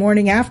about with the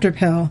morning after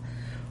pill.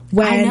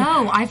 I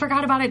know. I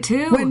forgot about it,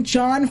 too. When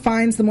John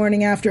finds the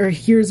morning after,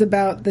 hears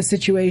about the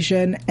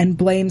situation, and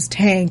blames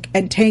Tank,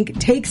 and Tank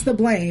takes the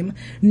blame,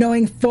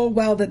 knowing full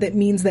well that it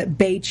means that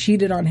Bae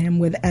cheated on him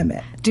with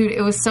Emmett. Dude,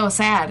 it was so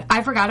sad.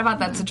 I forgot about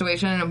that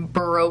situation, and it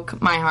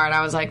broke my heart.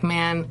 I was like,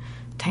 man,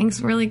 Tank's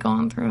really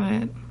going through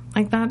it.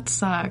 Like, that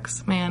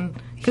sucks, man.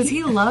 Because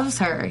he loves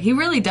her. He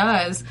really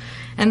does.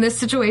 And this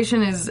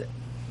situation is,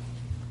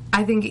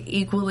 I think,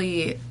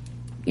 equally,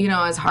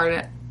 as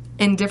hard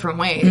in different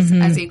ways,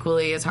 as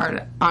equally as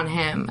hard on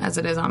him as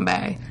it is on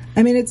Bae.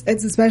 I mean, it's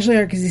especially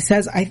hard because he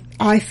says,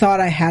 I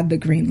thought I had the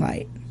green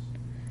light.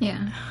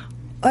 Yeah.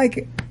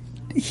 Like,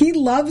 he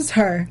loves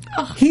her.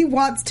 Oh. He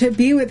wants to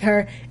be with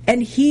her.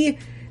 And he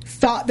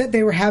thought that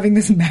they were having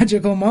this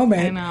magical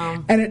moment. I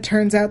know. And it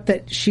turns out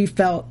that she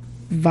felt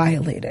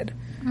violated.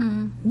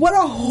 What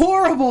a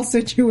horrible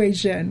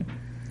situation.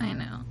 I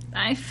know.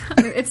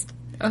 It's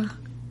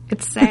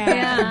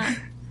sad.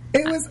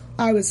 Yeah.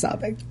 I was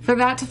sobbing. For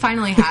that to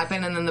finally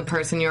happen and then the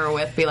person you were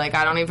with be like,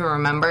 I don't even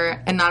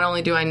remember. And not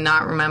only do I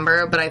not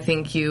remember, but I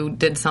think you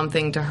did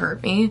something to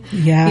hurt me.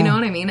 Yeah. You know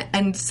what I mean?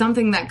 And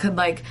something that could,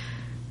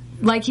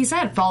 like he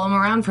said, follow him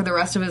around for the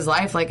rest of his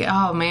life. Like,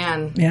 oh,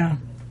 man. Yeah.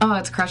 Oh,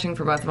 it's crushing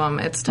for both of them.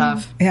 It's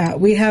tough. Yeah,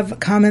 we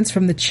have comments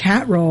from the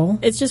chat roll.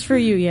 It's just for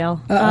you,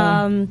 Yale.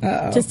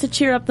 Just to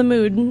cheer up the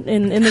mood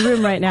in the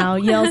room right now.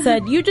 Yale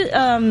said, "You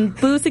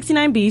Boo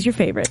 69B is your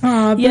favorite."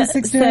 Aw, Boo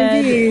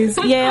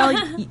 69B's.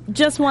 Yale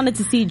just wanted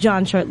to see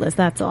John shirtless.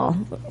 That's all.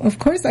 Of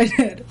course I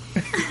did.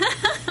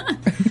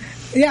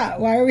 Yeah,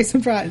 why are we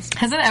surprised?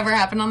 Has it ever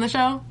happened on the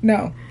show?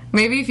 No.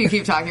 Maybe if you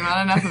keep talking about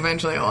it enough,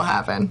 eventually it will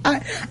happen.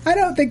 I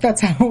don't think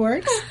that's how it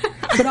works,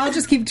 but I'll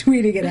just keep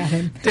tweeting it at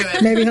him. Do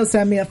it. Maybe he'll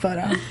send me a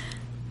photo.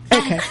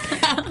 Okay.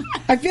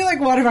 I feel like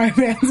one of our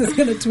fans is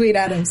going to tweet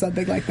at him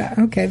something like that.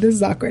 Okay, this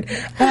is awkward.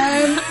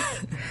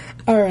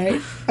 All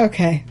right.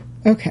 Okay.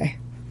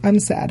 I'm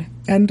sad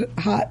and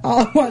hot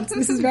all at once.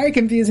 This is very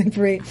confusing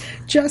for me,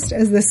 just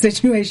as this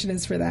situation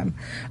is for them.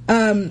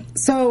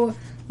 So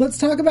let's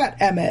talk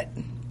about Emmett.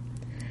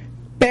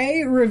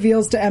 Bae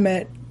reveals to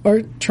Emmett,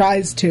 or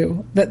tries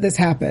to, that this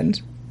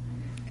happened.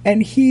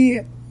 And he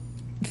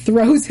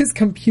throws his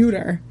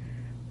computer,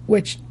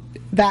 which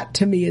that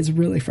to me is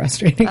really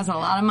frustrating. That's a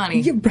lot of money.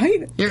 Yeah,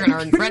 right? You're going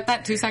to regret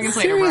that 2 seconds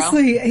later, bro.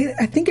 Seriously,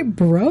 I think it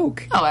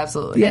broke. Oh,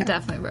 absolutely. It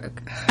definitely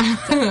broke.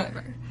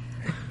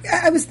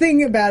 I was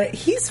thinking about it.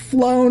 He's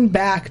flown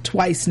back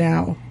twice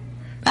now.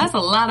 That's a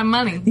lot of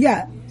money.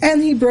 Yeah.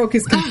 And he broke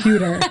his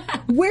computer.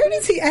 Where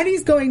does he... And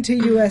he's going to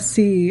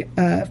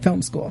USC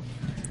film school.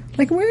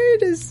 Like, where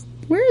is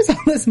all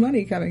this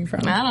money coming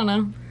from? I don't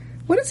know.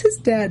 What does his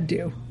dad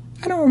do?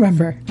 I don't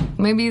remember.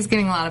 Maybe he's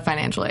getting a lot of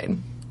financial aid.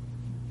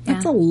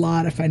 That's a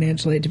lot of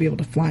financial aid to be able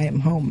to fly him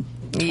home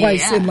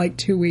twice in like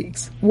 2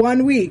 weeks.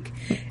 1 week.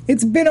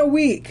 It's been a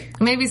week.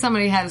 Maybe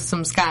somebody has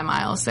some Sky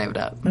Miles saved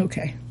up.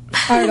 Okay.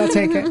 All right, I'll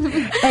take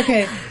it.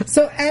 Okay,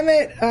 so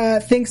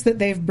Emmett thinks that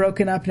they've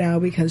broken up now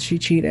because she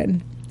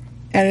cheated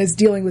and is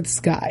dealing with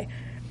Sky.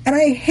 And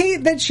I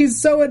hate that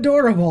she's so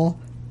adorable,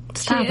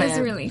 Stop She is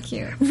really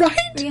cute. Right?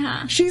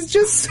 Yeah. She's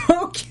just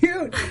so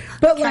cute.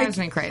 But Drives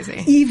me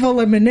crazy. Evil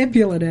and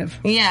manipulative.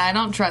 Yeah, I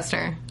don't trust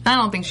her. I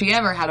don't think she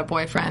ever had a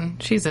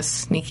boyfriend. She's a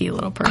sneaky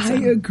little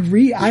person. I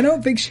agree. I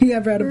don't think she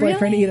ever had a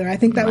boyfriend either. I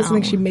think that was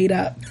something she made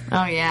up.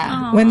 Oh,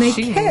 yeah. When they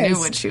she kissed. knew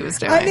what she was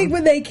doing. I think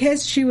when they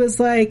kissed, she was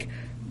like,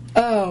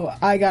 oh,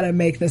 I gotta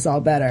make this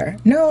all better.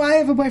 No, I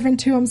have a boyfriend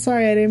too. I'm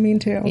sorry, I didn't mean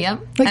to.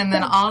 Yep. And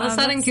then all of a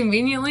sudden,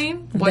 conveniently,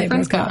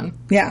 boyfriend's gone.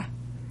 Yeah.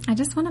 I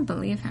just want to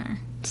believe her.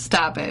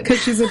 Stop it. Because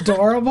she's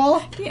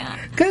adorable? Yeah.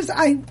 Because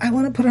I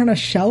want to put her on a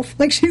shelf.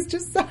 Like, she's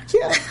just so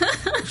cute.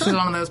 She's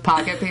one of those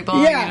pocket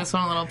people. Yeah. You just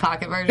want a little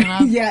pocket version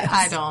of? Yes.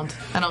 I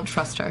don't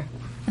trust her.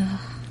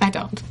 I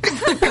don't.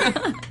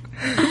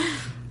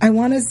 I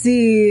want to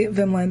see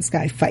Vimla and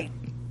Sky fight.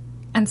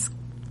 And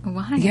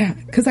why? Yeah,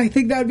 because I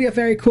think that would be a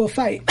very cool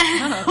fight.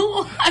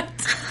 What?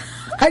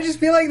 I just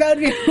feel like that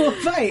would be a cool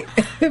fight.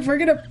 If we're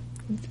going to...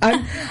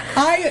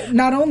 I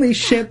not only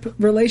ship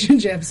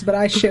relationships, but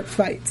I ship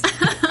fights.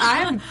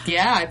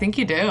 I think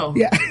you do.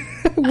 Yeah.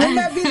 Wouldn't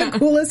that be the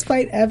coolest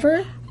fight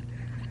ever?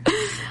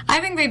 I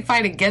think they'd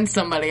fight against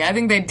somebody. I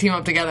think they'd team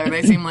up together.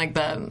 They seem like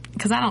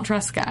because I don't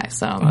trust Sky,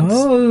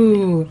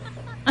 so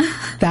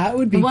that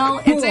would be well,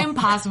 cool. It's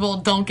impossible.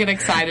 Don't get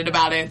excited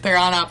about it. They're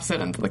on opposite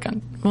ends of the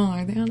country. Well,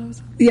 are they on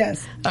opposite?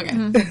 Yes. Okay.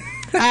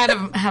 I had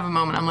to have a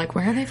moment. I'm like,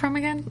 where are they from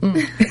again?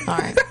 All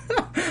right.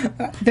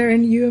 They're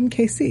in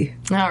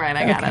UMKC. All right,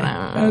 I got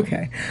it.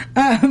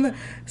 Okay.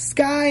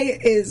 Sky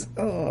is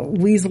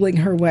weaseling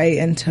her way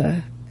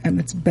into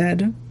Emmett's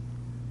bed.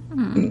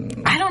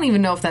 I don't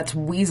even know if that's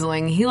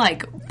weaseling. He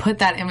put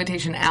that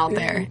invitation out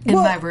there in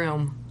my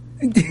room.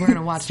 We're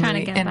gonna watch the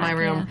movie in my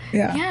room.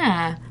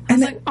 Yeah. I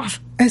was like, oh,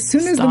 as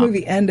soon as the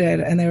movie ended,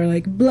 and they were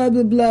like, blah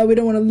blah blah, we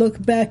don't want to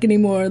look back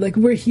anymore. Like,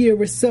 we're here,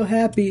 we're so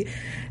happy,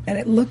 and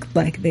it looked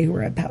like they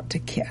were about to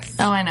kiss.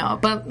 Oh, I know,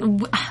 but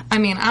I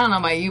mean, I don't know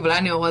about you, but I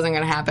knew it wasn't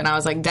gonna happen. I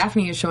was like,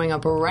 Daphne is showing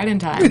up right in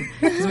time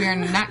because we are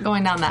not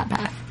going down that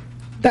path.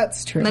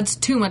 That's true. That's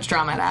too much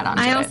drama to add on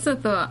to it. I also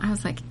thought, I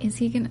was like, is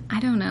he gonna?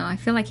 I don't know. I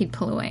feel like he'd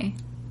pull away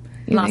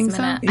You last think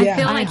minute. so? Yeah. I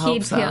feel I like hope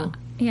he'd so. feel.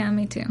 Yeah,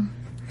 me too.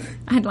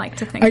 I'd like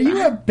to think. Are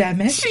you a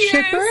Bemet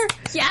shipper?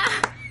 Yeah.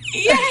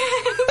 Yeah.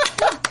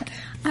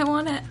 I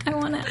want it. I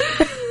want it.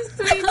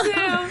 Me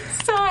too.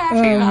 So happy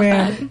Oh about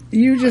man,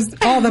 you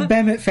just all the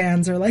Bemet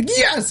fans are like,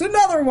 yes,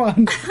 another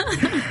one.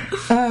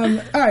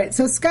 All right,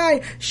 so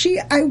Sky,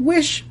 I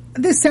wish.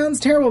 This sounds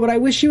terrible, but I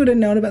wish she would have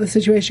known about the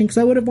situation because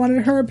I would have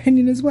wanted her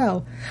opinion as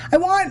well. I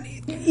want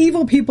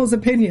evil people's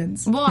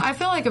opinions. Well, I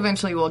feel like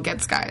eventually we'll get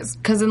Sky's.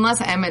 Because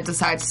unless Emmett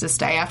decides to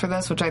stay after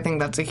this, which I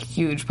think that's a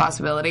huge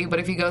possibility, but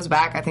if he goes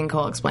back, I think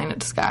he'll explain it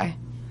to Sky.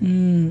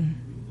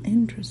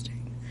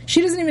 Interesting.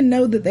 She doesn't even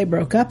know that they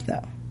broke up,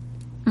 though.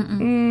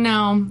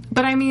 No.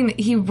 But I mean,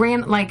 he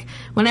ran,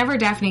 whenever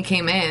Daphne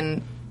came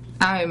in,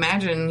 I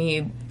imagine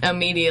he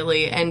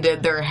immediately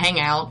ended their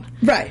hangout.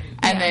 Right.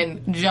 And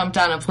then jumped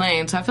on a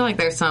plane. So I feel like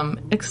there's some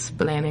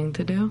explaining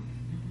to do.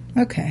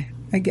 Okay,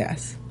 I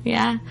guess.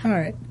 Yeah. All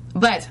right.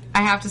 But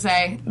I have to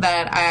say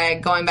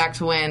that going back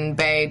to when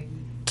Bae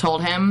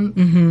told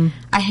him,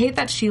 I hate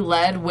that she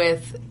led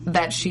with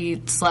that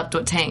she slept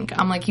with Tank.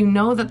 I'm like, you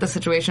know that the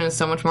situation is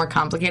so much more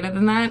complicated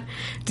than that.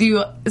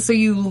 So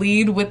you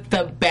lead with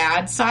the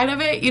bad side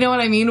of it? You know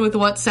what I mean? With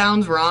what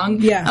sounds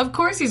wrong? Yeah. Of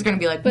course he's going to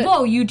be like,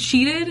 whoa, you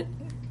cheated?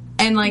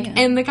 And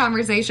end the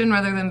conversation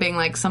rather than being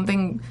like,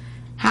 something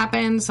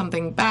happened,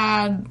 something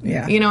bad.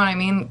 Yeah. You know what I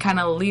mean? Kind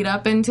of lead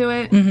up into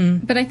it.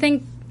 Mm-hmm. But I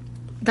think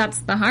that's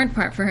the hard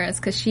part for her is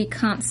because she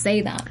can't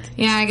say that.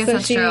 Yeah, I guess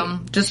that's true.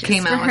 Just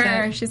came out with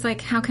it. She's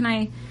like, how can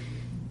I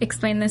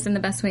explain this in the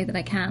best way that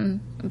I can,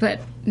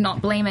 but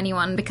not blame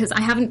anyone because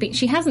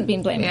she hasn't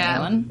been blaming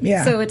anyone.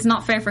 Yeah. So it's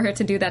not fair for her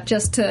to do that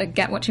just to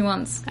get what she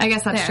wants. I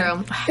guess that's there.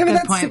 true. Yeah,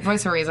 Good point.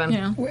 Voice of reason.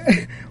 Yeah.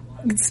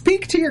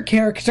 Speak to your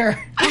character,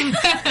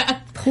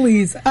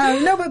 please.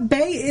 No, but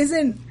Bae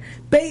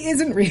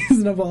isn't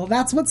reasonable.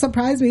 That's what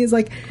surprised me. Is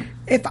like,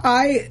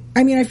 I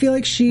feel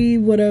like she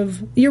would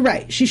have. You're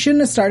right. She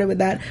shouldn't have started with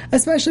that,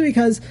 especially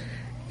because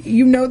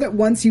you know that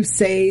once you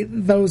say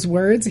those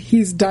words,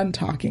 he's done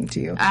talking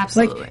to you.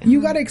 Absolutely. Like,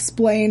 you got to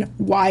explain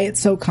why it's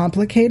so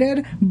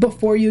complicated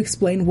before you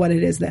explain what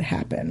it is that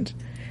happened.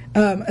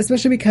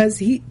 Especially because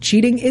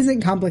cheating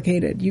isn't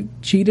complicated. You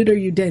cheated or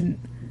you didn't.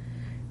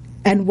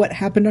 And what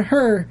happened to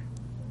her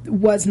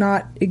was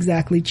not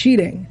exactly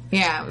cheating.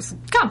 Yeah, it was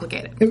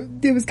complicated.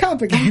 It was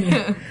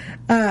complicated.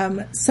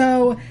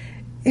 So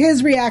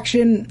his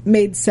reaction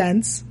made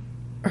sense.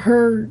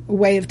 Her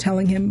way of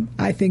telling him,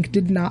 I think,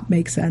 did not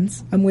make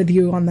sense. I'm with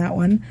you on that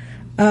one.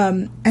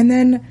 And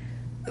then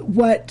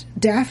what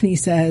Daphne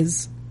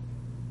says,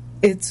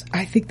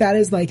 I think that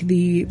is like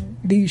the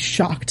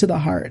shock to the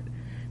heart.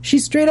 She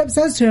straight up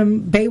says to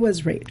him, Bae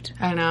was raped.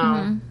 I know.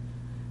 Mm-hmm.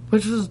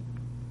 Which was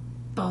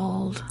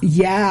bold.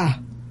 Yeah.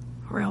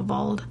 Real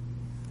bold.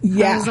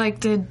 Yeah. I was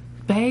like, did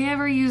Bae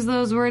ever use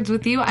those words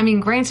with you? I mean,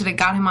 granted, it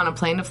got him on a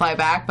plane to fly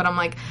back, but I'm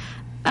like,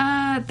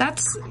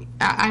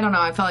 I don't know.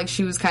 I felt like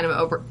she was kind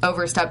of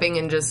overstepping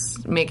and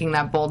just making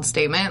that bold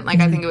statement. Like,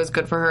 I think it was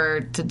good for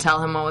her to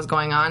tell him what was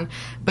going on,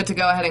 but to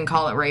go ahead and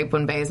call it rape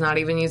when Bae's not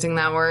even using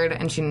that word,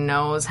 and she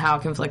knows how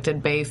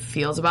conflicted Bae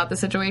feels about the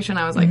situation,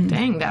 I was like,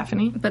 dang,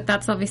 Daphne. But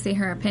that's obviously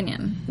her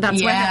opinion.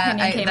 That's where her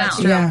opinion came out.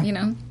 True. Yeah. You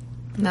know?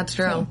 That's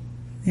true. So,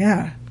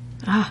 yeah.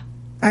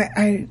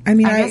 I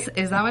guess,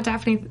 is that what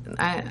Daphne...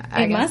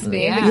 It must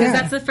be, because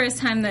that's the first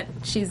time that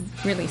she's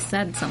really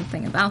said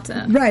something about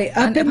it. Right.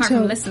 Apart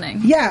from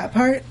listening. Yeah,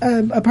 apart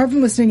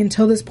from listening,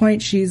 until this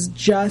point, she's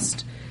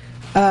just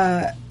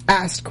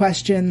asked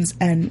questions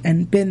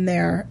and been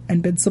there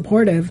and been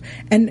supportive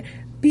and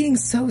being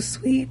so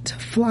sweet to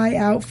fly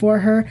out for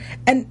her.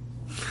 And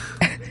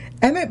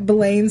Emmett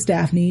blames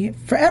Daphne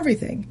for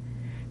everything.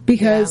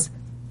 Because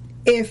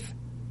if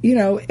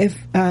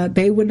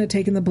Bae wouldn't have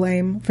taken the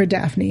blame for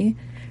Daphne...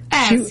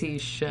 he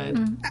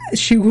should.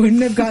 She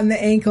wouldn't have gotten the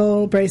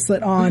ankle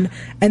bracelet on,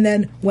 and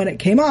then when it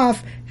came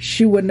off,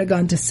 she wouldn't have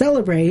gone to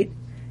celebrate,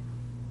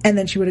 and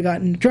then she would have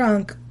gotten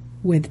drunk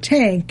with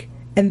Tank,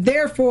 and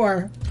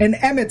therefore, in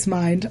Emmett's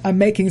mind, I'm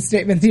making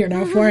statements here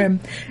now for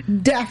him,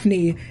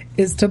 Daphne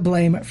is to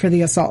blame for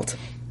the assault.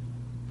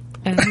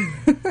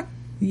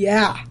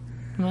 Yeah.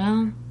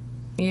 Well...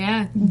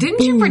 Yeah. Didn't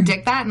you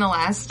predict that in the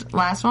last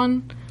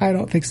one? I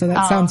don't think so.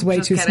 That sounds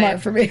way too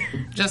smart for me.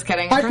 Just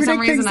kidding. For some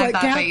reason, I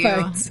thought that you...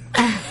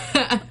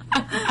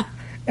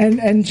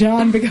 and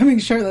John becoming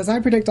shirtless. I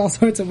predict all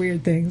sorts of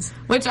weird things.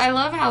 Which I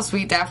love how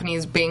sweet Daphne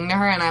is being to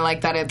her, and I like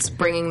that it's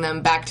bringing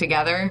them back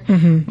together.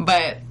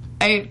 But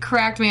it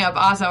cracked me up.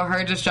 Also,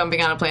 her just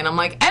jumping on a plane. I'm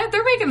like,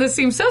 they're making this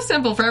seem so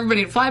simple for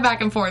everybody to fly back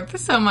and forth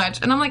so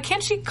much. And I'm like,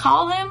 can't she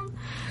call him?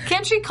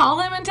 Can't she call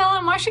him and tell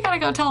him? Why she gotta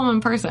go tell him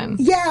in person?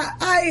 Yeah,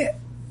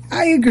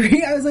 I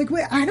agree. I was like,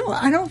 wait, I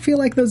don't feel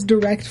like those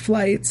direct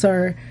flights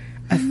are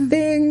a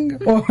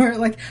thing, or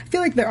like, I feel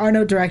like there are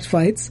no direct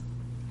flights.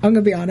 I'm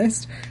gonna be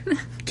honest.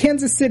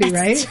 Kansas City,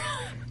 right?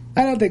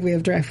 I don't think we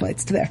have direct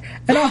flights to there.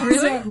 And also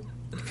really?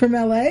 From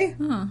LA?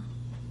 I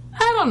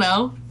don't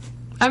know.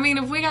 I mean,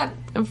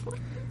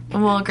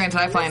 well, granted,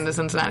 I fly into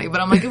Cincinnati,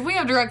 but I'm like, if we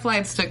have direct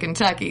flights to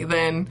Kentucky,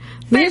 then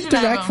we have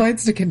direct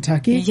flights to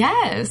Kentucky?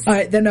 Yes. All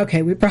right, then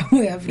okay, we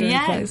probably have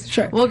direct flights.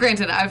 Sure. Well,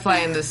 granted, I fly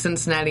into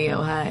Cincinnati,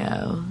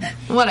 Ohio.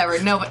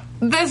 Whatever. No, but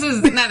this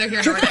is neither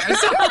here nor there.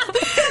 So.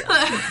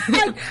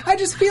 I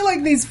just feel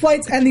like these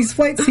flights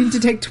seem to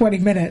take 20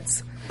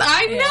 minutes.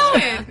 I know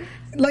it.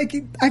 Like,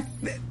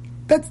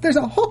 there's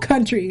a whole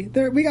country.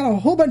 We got a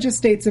whole bunch of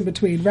states in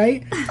between,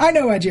 right? I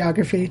know my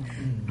geography.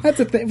 That's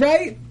a thing,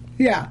 right?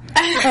 Yeah.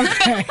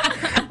 Okay.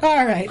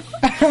 All right.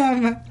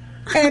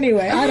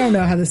 Anyway, I don't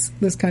know how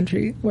this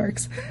country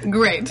works.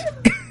 Great.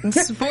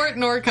 Sport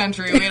nor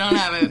country. We don't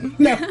have it.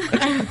 No.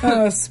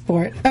 Oh,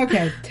 sport.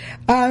 Okay.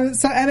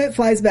 So Emmett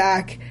flies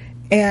back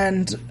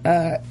and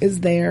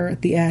is there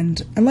at the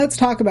end. And let's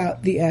talk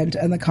about the end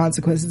and the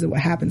consequences of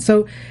what happened.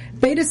 So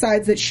Bae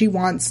decides that she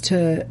wants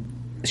to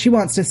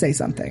say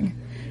something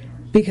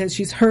because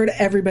she's heard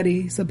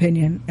everybody's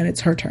opinion and it's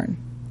her turn.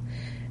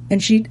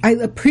 And I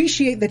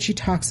appreciate that she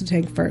talks to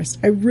Tank first.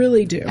 I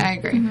really do. I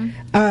agree.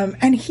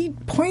 And he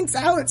points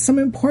out some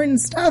important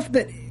stuff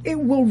that it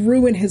will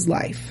ruin his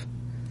life.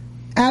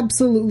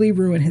 Absolutely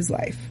ruin his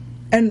life.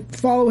 And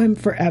follow him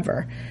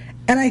forever.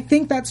 And I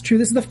think that's true.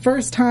 This is the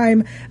first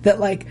time that,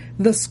 like,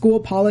 the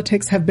school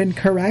politics have been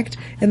correct.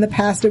 In the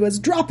past, it was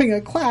dropping a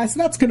class,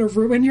 that's going to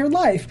ruin your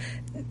life.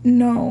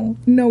 No,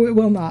 it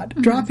will not.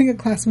 Dropping a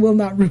class will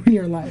not ruin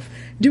your life.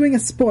 Doing a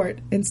sport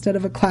instead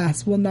of a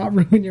class will not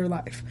ruin your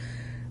life.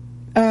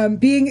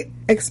 Being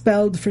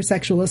expelled for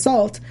sexual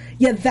assault,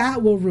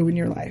 that will ruin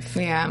your life.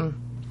 Yeah.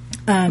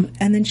 And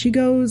then she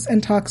goes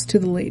and talks to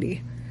the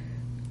lady.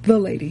 The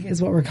lady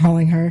is what we're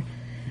calling her.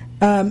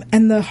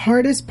 And the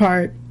hardest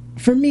part,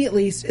 for me at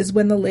least, is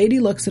when the lady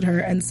looks at her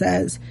and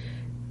says,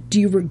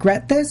 "Do you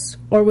regret this,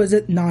 or was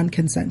it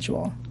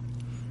non-consensual?"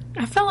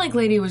 I felt like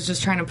Lady was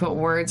just trying to put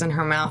words in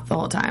her mouth the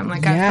whole time.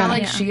 Like, I felt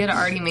like she had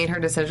already made her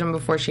decision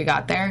before she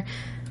got there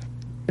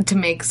to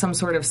make some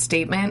sort of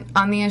statement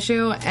on the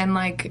issue. And,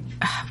 like,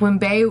 when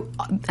Bae...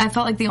 I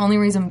felt like the only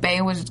reason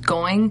Bae was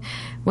going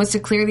was to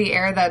clear the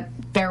air that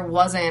there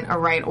wasn't a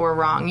right or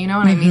wrong. You know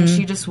what I mean?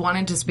 She just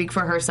wanted to speak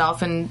for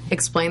herself and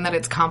explain that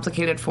it's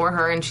complicated for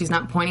her, and she's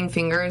not pointing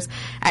fingers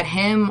at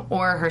him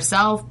or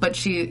herself, but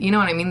she... You know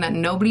what I mean? That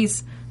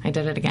nobody's... I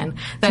did it again.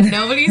 That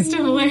nobody's to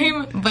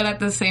blame, but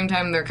at the same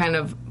time, they're kind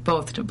of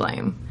both to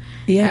blame.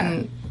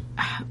 Yeah.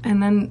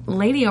 And then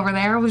Lady over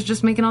there was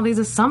just making all these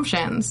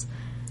assumptions.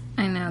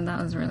 I know,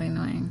 that was really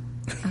annoying.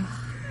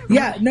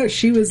 Yeah, no,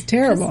 she was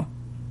terrible.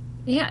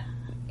 Yeah,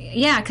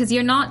 because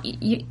you're not...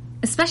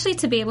 especially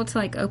to be able to,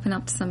 like, open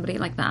up to somebody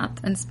like that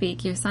and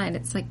speak your side.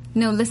 It's like,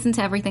 no, listen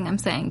to everything I'm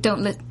saying.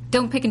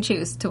 Don't pick and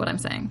choose to what I'm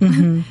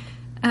saying.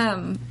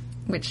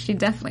 Which she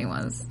definitely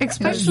was.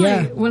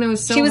 Especially when it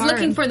was so hard. She was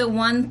looking for the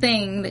one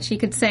thing that she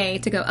could say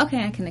to go,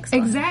 okay, I can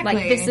explain. Exactly.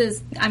 Like, this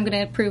is... I'm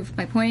going to prove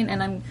my point,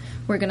 and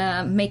we're going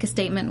to make a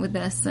statement with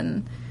this,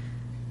 and...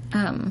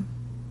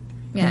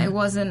 it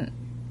wasn't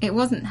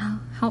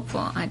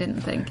helpful, I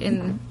didn't think,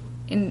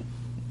 in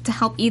to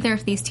help either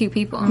of these two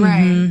people.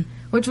 Right.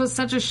 Which was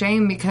such a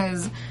shame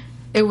because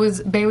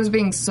Bae was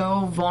being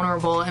so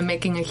vulnerable and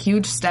making a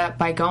huge step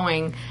by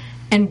going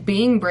and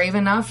being brave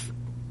enough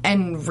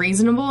and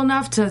reasonable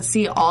enough to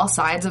see all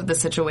sides of the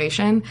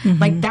situation.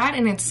 Like, that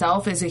in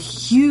itself is a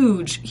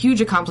huge,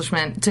 huge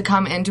accomplishment to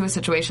come into a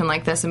situation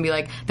like this and be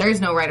like, there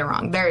is no right or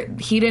wrong.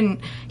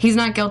 He's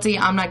not guilty,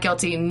 I'm not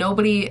guilty,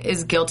 nobody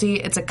is guilty.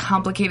 It's a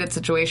complicated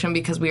situation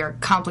because we are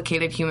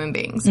complicated human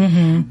beings.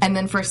 And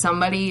then for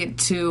somebody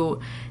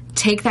to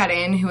take that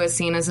in who is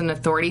seen as an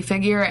authority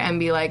figure and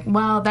be like,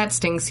 well, that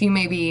stinks. You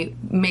may be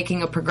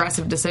making a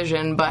progressive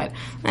decision, but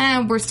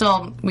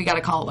we got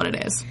to call it what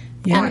it is.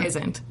 Or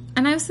isn't.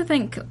 And I also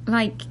think,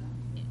 like,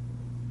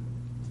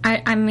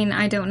 I mean,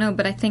 I don't know,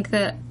 but I think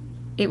that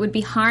it would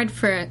be hard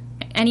for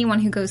anyone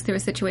who goes through a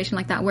situation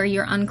like that where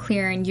you're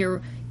unclear and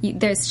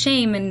there's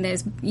shame and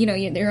there's,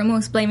 you're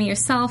almost blaming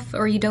yourself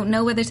or you don't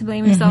know whether to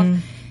blame yourself.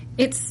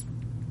 It's,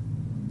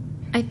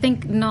 I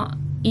think, not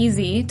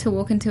easy to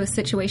walk into a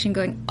situation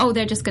going, oh,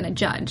 they're just going to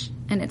judge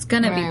and it's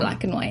going to be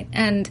black and white.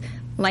 And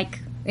like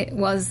it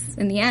was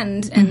in the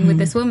end and with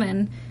this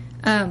woman,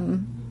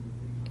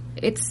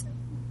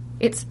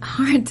 it's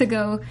hard to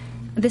go,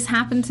 this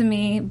happened to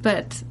me,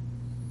 but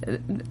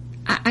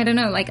I don't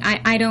know, like,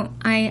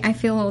 I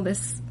feel all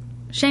this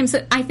shame.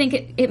 So I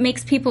think it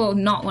makes people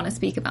not want to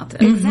speak about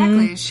it.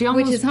 Exactly. She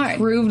almost which is hard.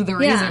 Proved the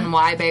reason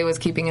why Bae was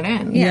keeping it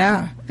in.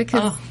 Yeah.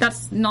 Because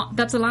that's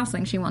the last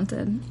thing she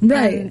wanted.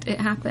 Right. And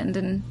it happened,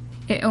 and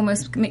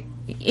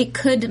it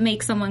could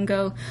make someone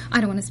go, I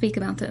don't want to speak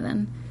about it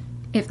then,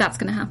 if that's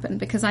going to happen,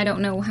 because I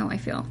don't know how I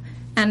feel.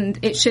 And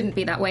it shouldn't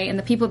be that way. And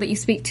the people that you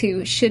speak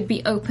to should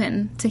be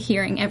open to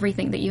hearing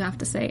everything that you have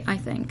to say, I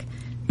think.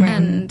 Right.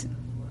 And,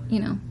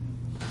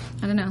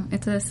 I don't know.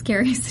 It's a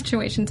scary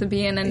situation to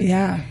be in.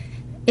 And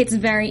it's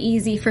very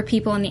easy for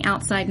people on the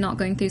outside not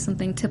going through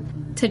something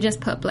to just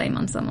put blame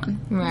on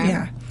someone. Right.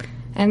 Yeah.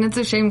 And it's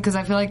a shame because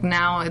I feel like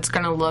now it's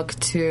going to look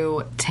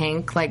to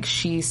Tank like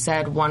she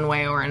said one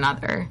way or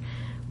another.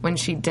 When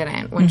she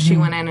didn't. When she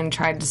went in and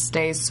tried to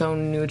stay so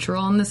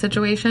neutral in the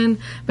situation.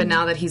 But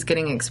now that he's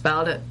getting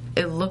expelled,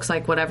 it looks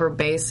like whatever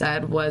Bae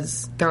said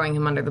was throwing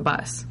him under the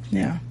bus.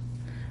 Yeah.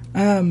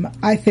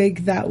 I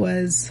think that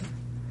was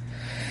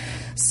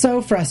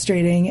so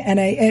frustrating. And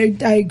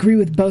I agree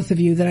with both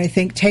of you that I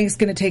think Tank's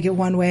going to take it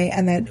one way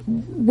and that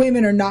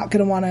women are not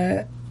going to want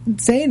to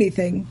say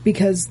anything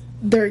because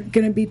they're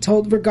going to be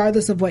told,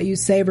 regardless of what you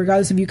say,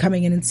 regardless of you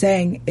coming in and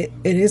saying it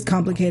is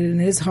complicated and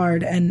it is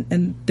hard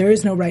and there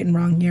is no right and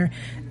wrong here,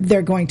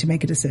 they're going to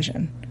make a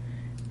decision.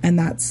 And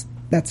that's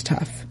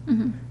tough.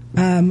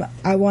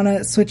 I want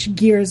to switch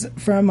gears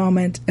for a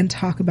moment and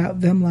talk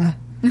about Vimla.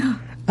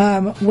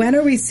 When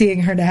are we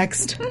seeing her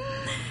next?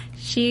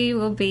 She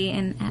will be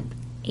in Ep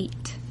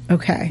 8.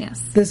 Okay.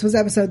 Yes. This was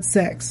episode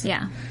 6.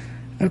 Yeah.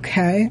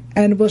 Okay.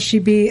 And will she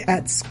be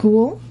at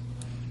school?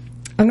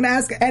 I'm going to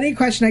ask any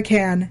question I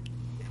can,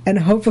 and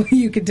hopefully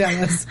you can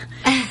tell us.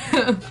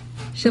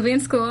 She'll be in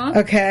school.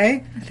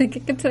 Okay. I think I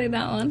can tell you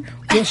that one.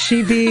 Will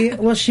she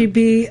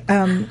be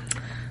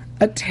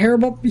a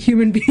terrible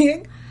human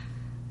being?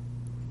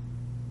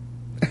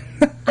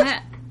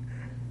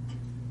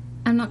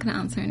 I'm not going to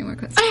answer any more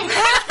questions.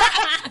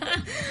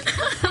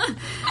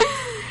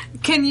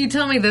 Can you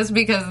tell me this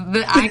because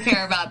I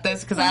care about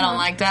this because I don't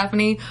like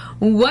Daphne?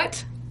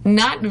 What?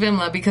 Not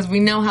Vimla, because we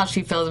know how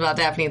she feels about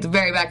Daphne. It's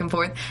very back and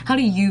forth. How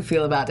do you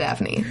feel about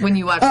Daphne when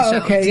you watch the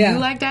show? Okay, do you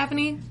like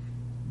Daphne?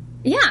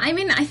 Yeah, I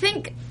mean, I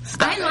think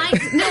I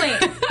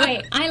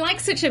like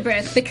Switch of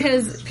Birth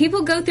because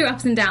people go through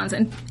ups and downs,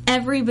 and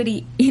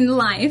everybody in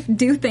life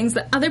do things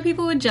that other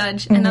people would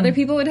judge and other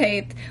people would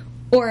hate,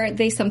 or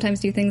they sometimes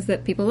do things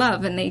that people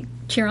love and they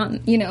cheer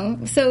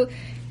on, So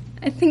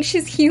I think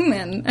she's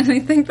human, and I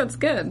think that's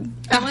good.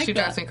 She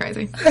drives me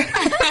crazy.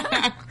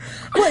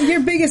 Well,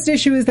 your biggest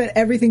issue is that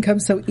everything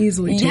comes so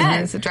easily to her.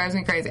 Yes, it drives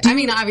me crazy. I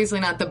mean, obviously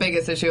not the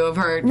biggest issue of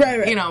her,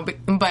 right.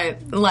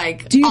 But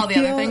like all the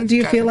other things. Do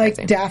you feel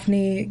like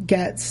Daphne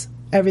gets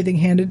everything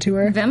handed to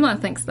her?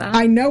 Vimla thinks that.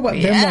 I know what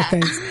Vimla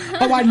thinks.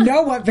 Oh, I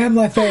know what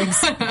Vimla thinks.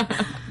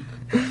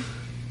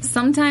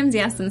 Sometimes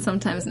yes and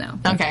sometimes no.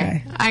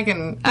 Okay. I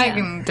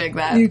can dig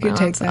that. You can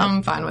take that.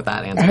 I'm fine with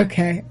that answer.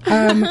 Okay.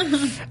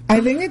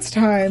 I think it's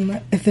time,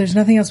 if there's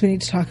nothing else we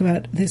need to talk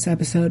about this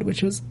episode,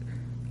 which was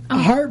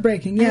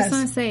heartbreaking. Yes. I just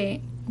want to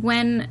say,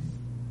 when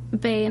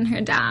Bae and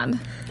her dad,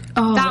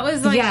 that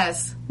was like,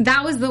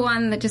 that was the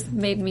one that just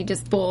made me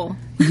just bawl.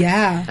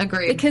 Yeah.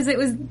 Agreed. Because it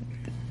was,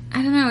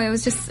 I don't know, it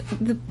was just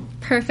the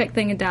perfect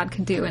thing a dad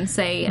could do and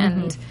say,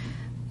 and,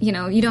 you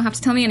don't have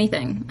to tell me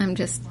anything. I'm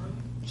just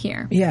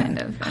here, kind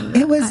of. And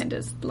I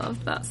just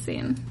loved that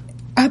scene.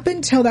 Up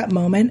until that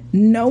moment,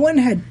 no one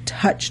had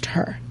touched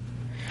her.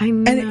 I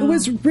know. And it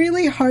was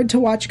really hard to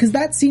watch because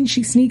that scene,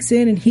 she sneaks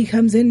in and he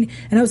comes in,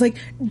 and I was like,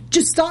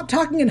 just stop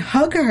talking and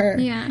hug her.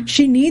 Yeah.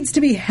 She needs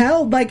to be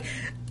held. Like,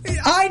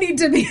 I need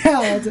to be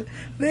held.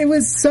 It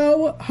was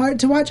so hard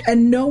to watch,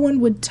 and no one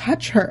would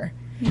touch her.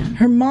 Yeah.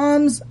 Her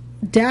mom's,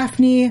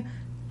 Daphne,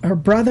 her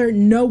brother,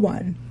 no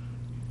one.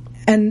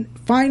 And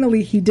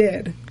finally he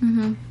did.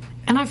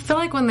 And And I feel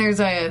like when there's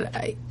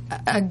a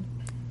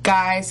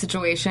guy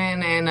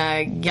situation in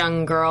a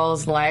young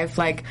girl's life,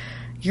 like,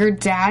 your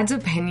dad's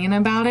opinion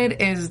about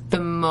it is the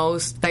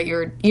most that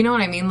you're, you know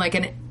what I mean?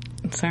 Like,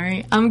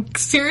 sorry, I'm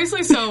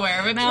seriously so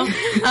aware of it now.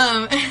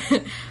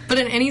 But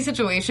in any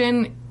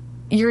situation,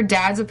 your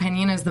dad's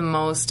opinion is the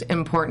most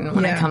important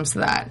when it comes to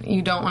that.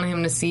 You don't want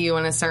him to see you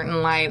in a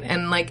certain light.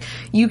 And, like,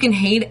 you can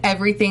hate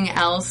everything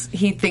else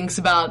he thinks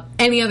about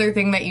any other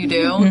thing that you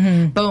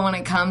do. But when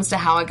it comes to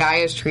how a guy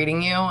is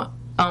treating you,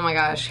 oh my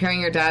gosh, hearing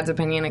your dad's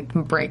opinion, it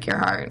can break your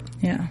heart.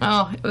 Yeah.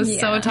 Oh, it was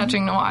so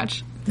touching to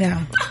watch.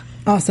 Yeah.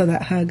 Also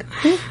that hug.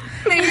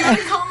 Maybe I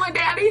should call my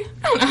daddy.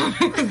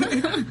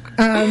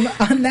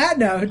 On that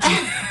note,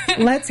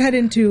 let's head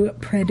into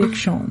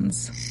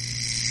predictions.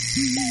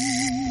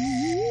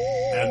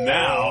 And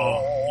now,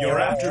 your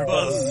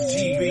AfterBuzz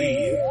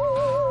TV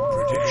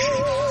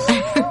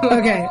predictions.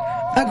 Okay,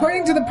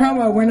 according to the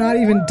promo, we're not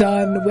even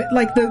done with,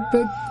 like,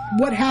 the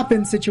what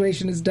happened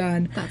situation is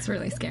done. That's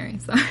really scary.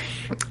 Sorry.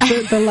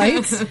 The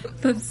lights?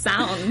 The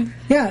sound.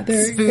 Yeah,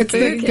 it's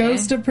the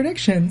ghost of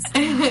predictions.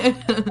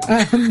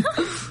 I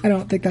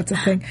don't think that's a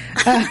thing.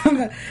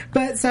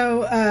 But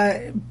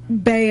so,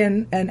 Bay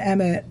and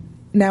Emmett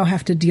now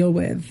have to deal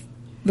with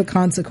the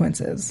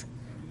consequences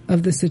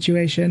of the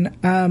situation.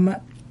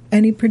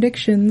 Any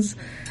predictions?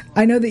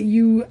 I know that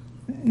you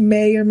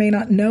may or may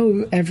not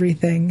know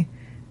everything.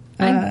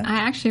 I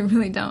actually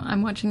really don't.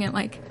 I'm watching it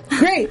like...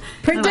 Great!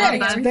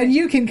 Predict! Then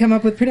you can come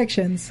up with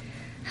predictions.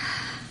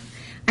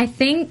 I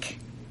think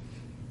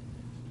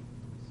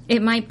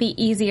it might be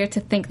easier to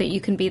think that you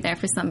can be there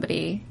for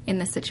somebody in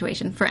this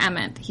situation. For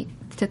Emmett,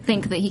 to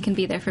think that he can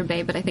be there for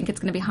Babe, but I think it's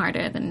going to be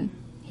harder than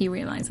he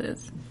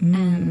realizes.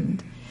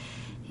 And,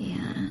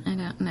 yeah, I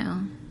don't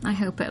know. I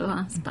hope it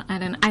lasts, but I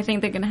don't know. I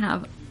think they're going to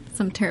have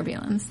some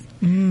turbulence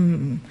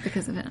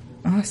because of it.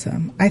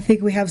 Awesome. I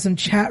think we have some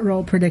chat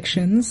roll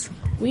predictions.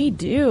 We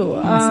do.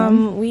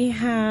 Awesome. We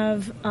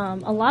have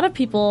a lot of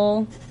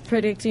people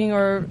predicting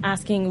or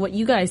asking what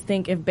you guys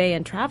think if Bay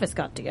and Travis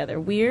got together.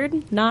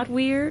 Weird? Not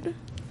weird?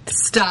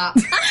 Stop.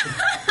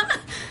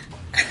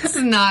 This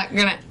is not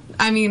gonna...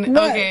 I mean,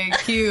 what? Okay,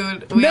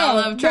 cute. We all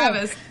love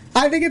Travis.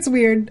 No. I think it's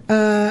weird.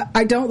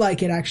 I don't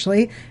like it,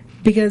 actually.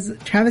 Because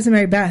Travis and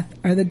Mary Beth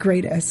are the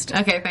greatest.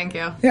 Okay, thank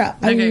you. Yeah,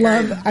 I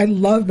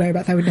love Mary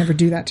Beth. I would never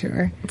do that to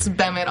her. It's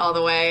Bemmett all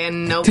the way,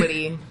 and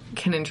nobody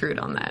can intrude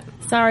on that.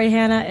 Sorry,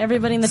 Hannah.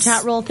 Everybody in the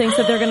chat roll thinks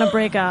that they're going to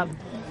break up.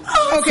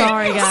 Okay,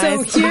 sorry,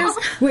 guys.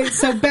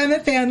 So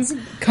Bemmett fans,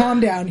 calm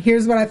down.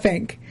 Here's what I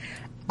think.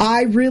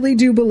 I really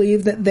do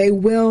believe that they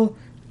will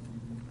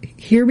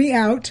hear me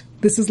out.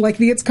 This is like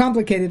the It's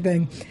Complicated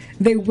thing.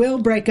 They will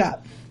break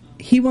up.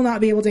 He will not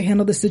be able to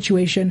handle the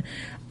situation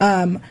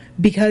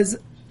because...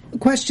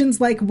 questions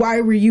like,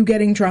 why were you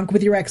getting drunk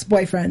with your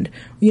ex-boyfriend?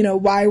 You know,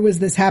 why was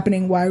this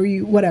happening? Why were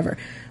you, whatever,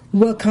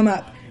 will come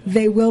up.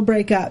 They will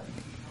break up.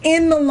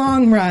 In the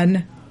long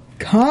run,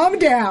 calm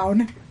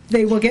down.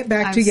 They will get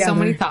back together. So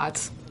many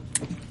thoughts.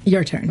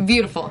 Your turn.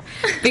 Beautiful.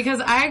 Because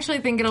I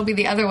actually think it'll be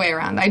the other way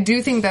around. I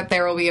do think that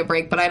there will be a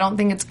break, but I don't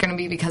think it's going to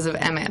be because of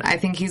Emmett. I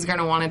think he's going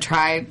to want to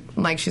try,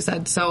 like she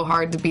said, so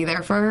hard to be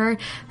there for her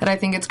that I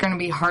think it's going to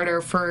be harder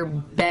for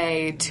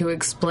Bay to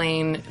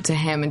explain to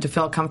him and to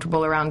feel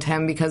comfortable around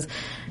him because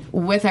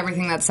with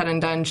everything that's said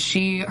and done,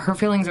 her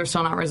feelings are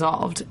still not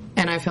resolved.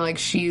 And I feel like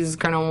she's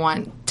going to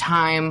want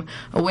time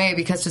away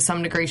because to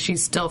some degree she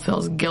still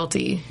feels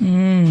guilty.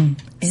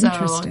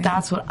 So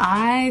that's what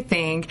I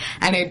think.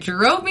 And it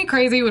drove me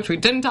crazy, which we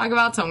didn't talk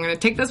about, so I'm going to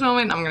take this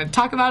moment and I'm going to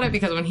talk about it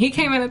because when he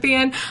came in at the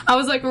end, I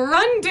was like,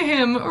 run to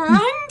him,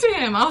 run to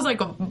him. I was like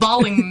a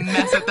bawling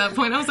mess at that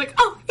point. I was like,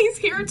 oh, he's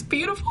here, it's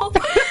beautiful.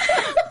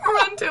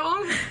 Run to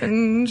him.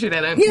 And she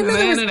didn't. Yeah,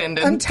 and it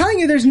ended. I'm telling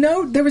you,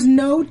 there was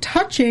no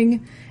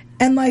touching.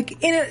 And, like,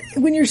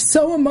 when you're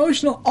so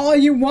emotional, all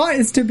you want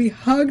is to be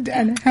hugged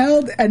and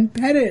held and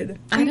petted.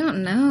 I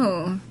don't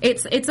know.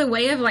 It's a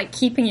way of, like,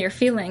 keeping your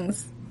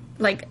feelings.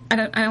 Like, I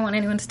don't want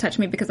anyone to touch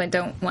me because I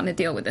don't want to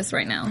deal with this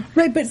right now.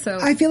 Right, but so,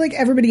 I feel like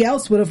everybody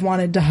else would have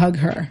wanted to hug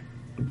her.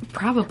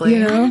 Probably.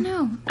 You know? I don't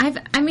know.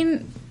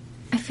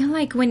 I feel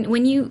like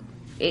when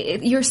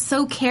you're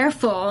so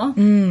careful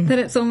that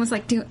it's almost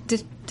like,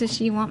 does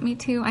she want me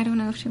to? I don't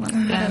know if she wants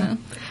me to. I don't know.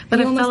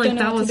 But I felt like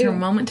that was her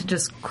moment to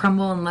just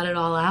crumble and let it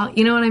all out.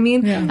 You know what I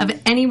mean? Yeah.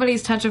 Of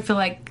anybody's touch, I feel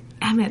like,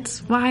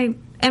 Emmett, why?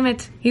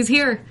 Emmett, he's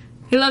here.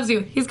 He loves you.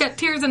 He's got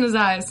tears in his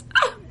eyes.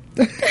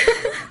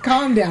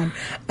 Calm down.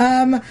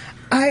 I'm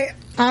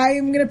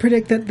going to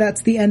predict that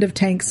that's the end of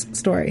Tank's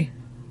story.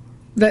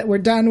 That we're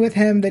done with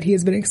him, that he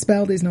has been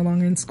expelled, he's no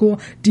longer in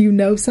school. Do you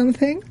know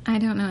something? I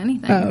don't know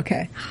anything. Oh,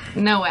 okay.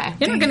 No way.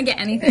 You're not going to get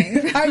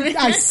anything.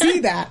 I see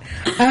that.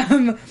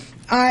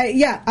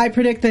 I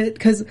predict that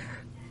because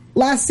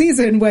last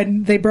season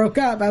when they broke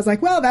up, I was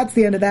like, well, that's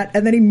the end of that.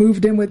 And then he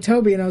moved in with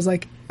Toby, and I was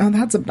like, oh,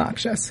 that's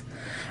obnoxious.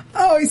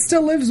 Oh, he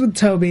still lives with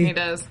Toby. He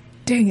does.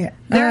 Dang it.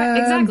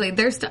 Exactly.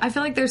 I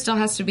feel like there still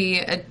has to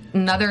be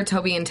another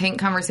Toby and Tank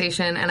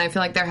conversation, and I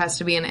feel like there has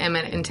to be an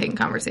Emmett and Tank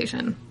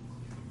conversation.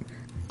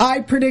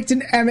 I predict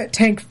an Emmett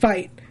Tank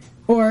fight.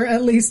 Or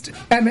at least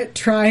Emmett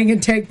trying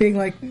and Tank being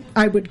like,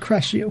 I would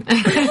crush you.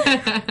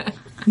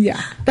 Yeah,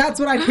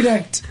 that's what I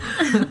predict.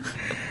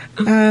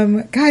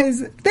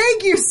 Guys,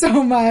 thank you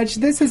so much.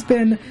 This has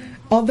been,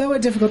 although a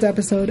difficult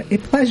episode, a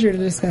pleasure to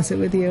discuss it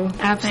with you.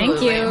 Absolutely.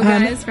 Thank you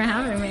guys for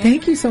having me.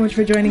 Thank you so much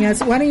for joining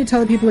us. Why don't you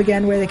tell the people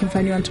again where they can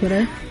find you on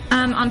Twitter?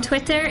 On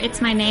Twitter, it's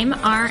my name,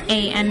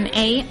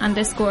 RANA_Roy,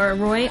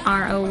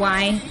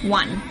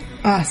 ROY1.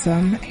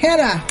 Awesome.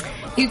 Hannah.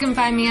 You can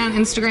find me on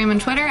Instagram and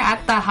Twitter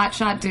at the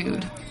Hotshot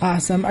Dude.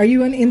 Awesome. Are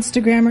you on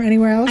Instagram or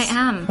anywhere else? I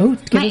am. Oh,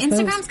 my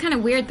Instagram's kind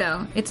of weird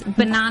though. It's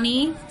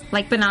Banani,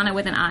 like banana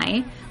with an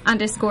I,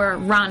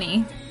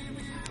 _Rani.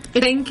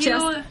 Thank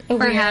you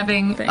for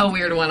having a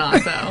weird one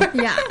also.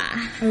 Yeah.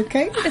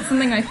 Okay. It's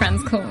something my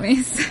friends call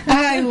me. So.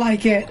 I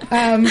like it.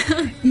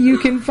 You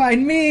can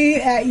find me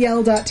at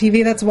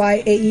yell.tv. That's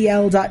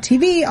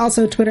YAEL.tv.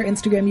 Also Twitter,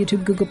 Instagram,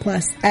 YouTube, Google+,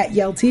 at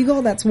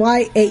YellTeagle. That's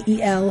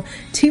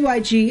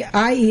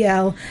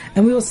YAELTYGIEL.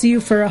 And we will see you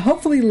for a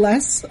hopefully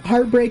less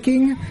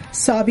heartbreaking,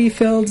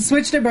 sobby-filled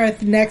Switch to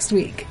Birth next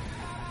week.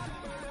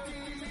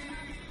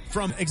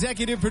 From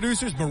executive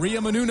producers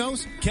Maria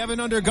Menounos, Kevin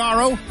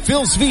Undergaro,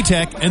 Phil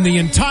Svitek, and the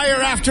entire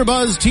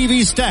AfterBuzz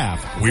TV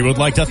staff, we would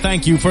like to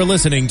thank you for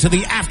listening to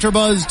the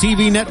AfterBuzz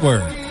TV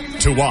network.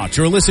 To watch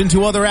or listen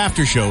to other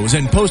after shows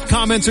and post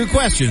comments or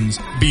questions,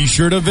 be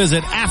sure to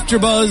visit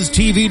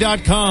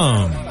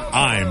AfterBuzzTV.com.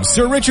 I'm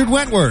Sir Richard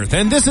Wentworth,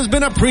 and this has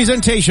been a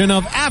presentation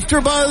of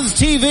AfterBuzz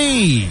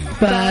TV.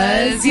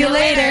 Buzz you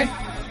later.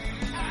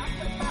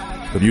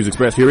 The views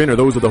expressed herein are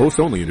those of the hosts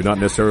only and do not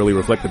necessarily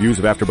reflect the views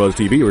of AfterBuzz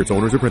TV or its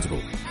owners or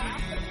principals.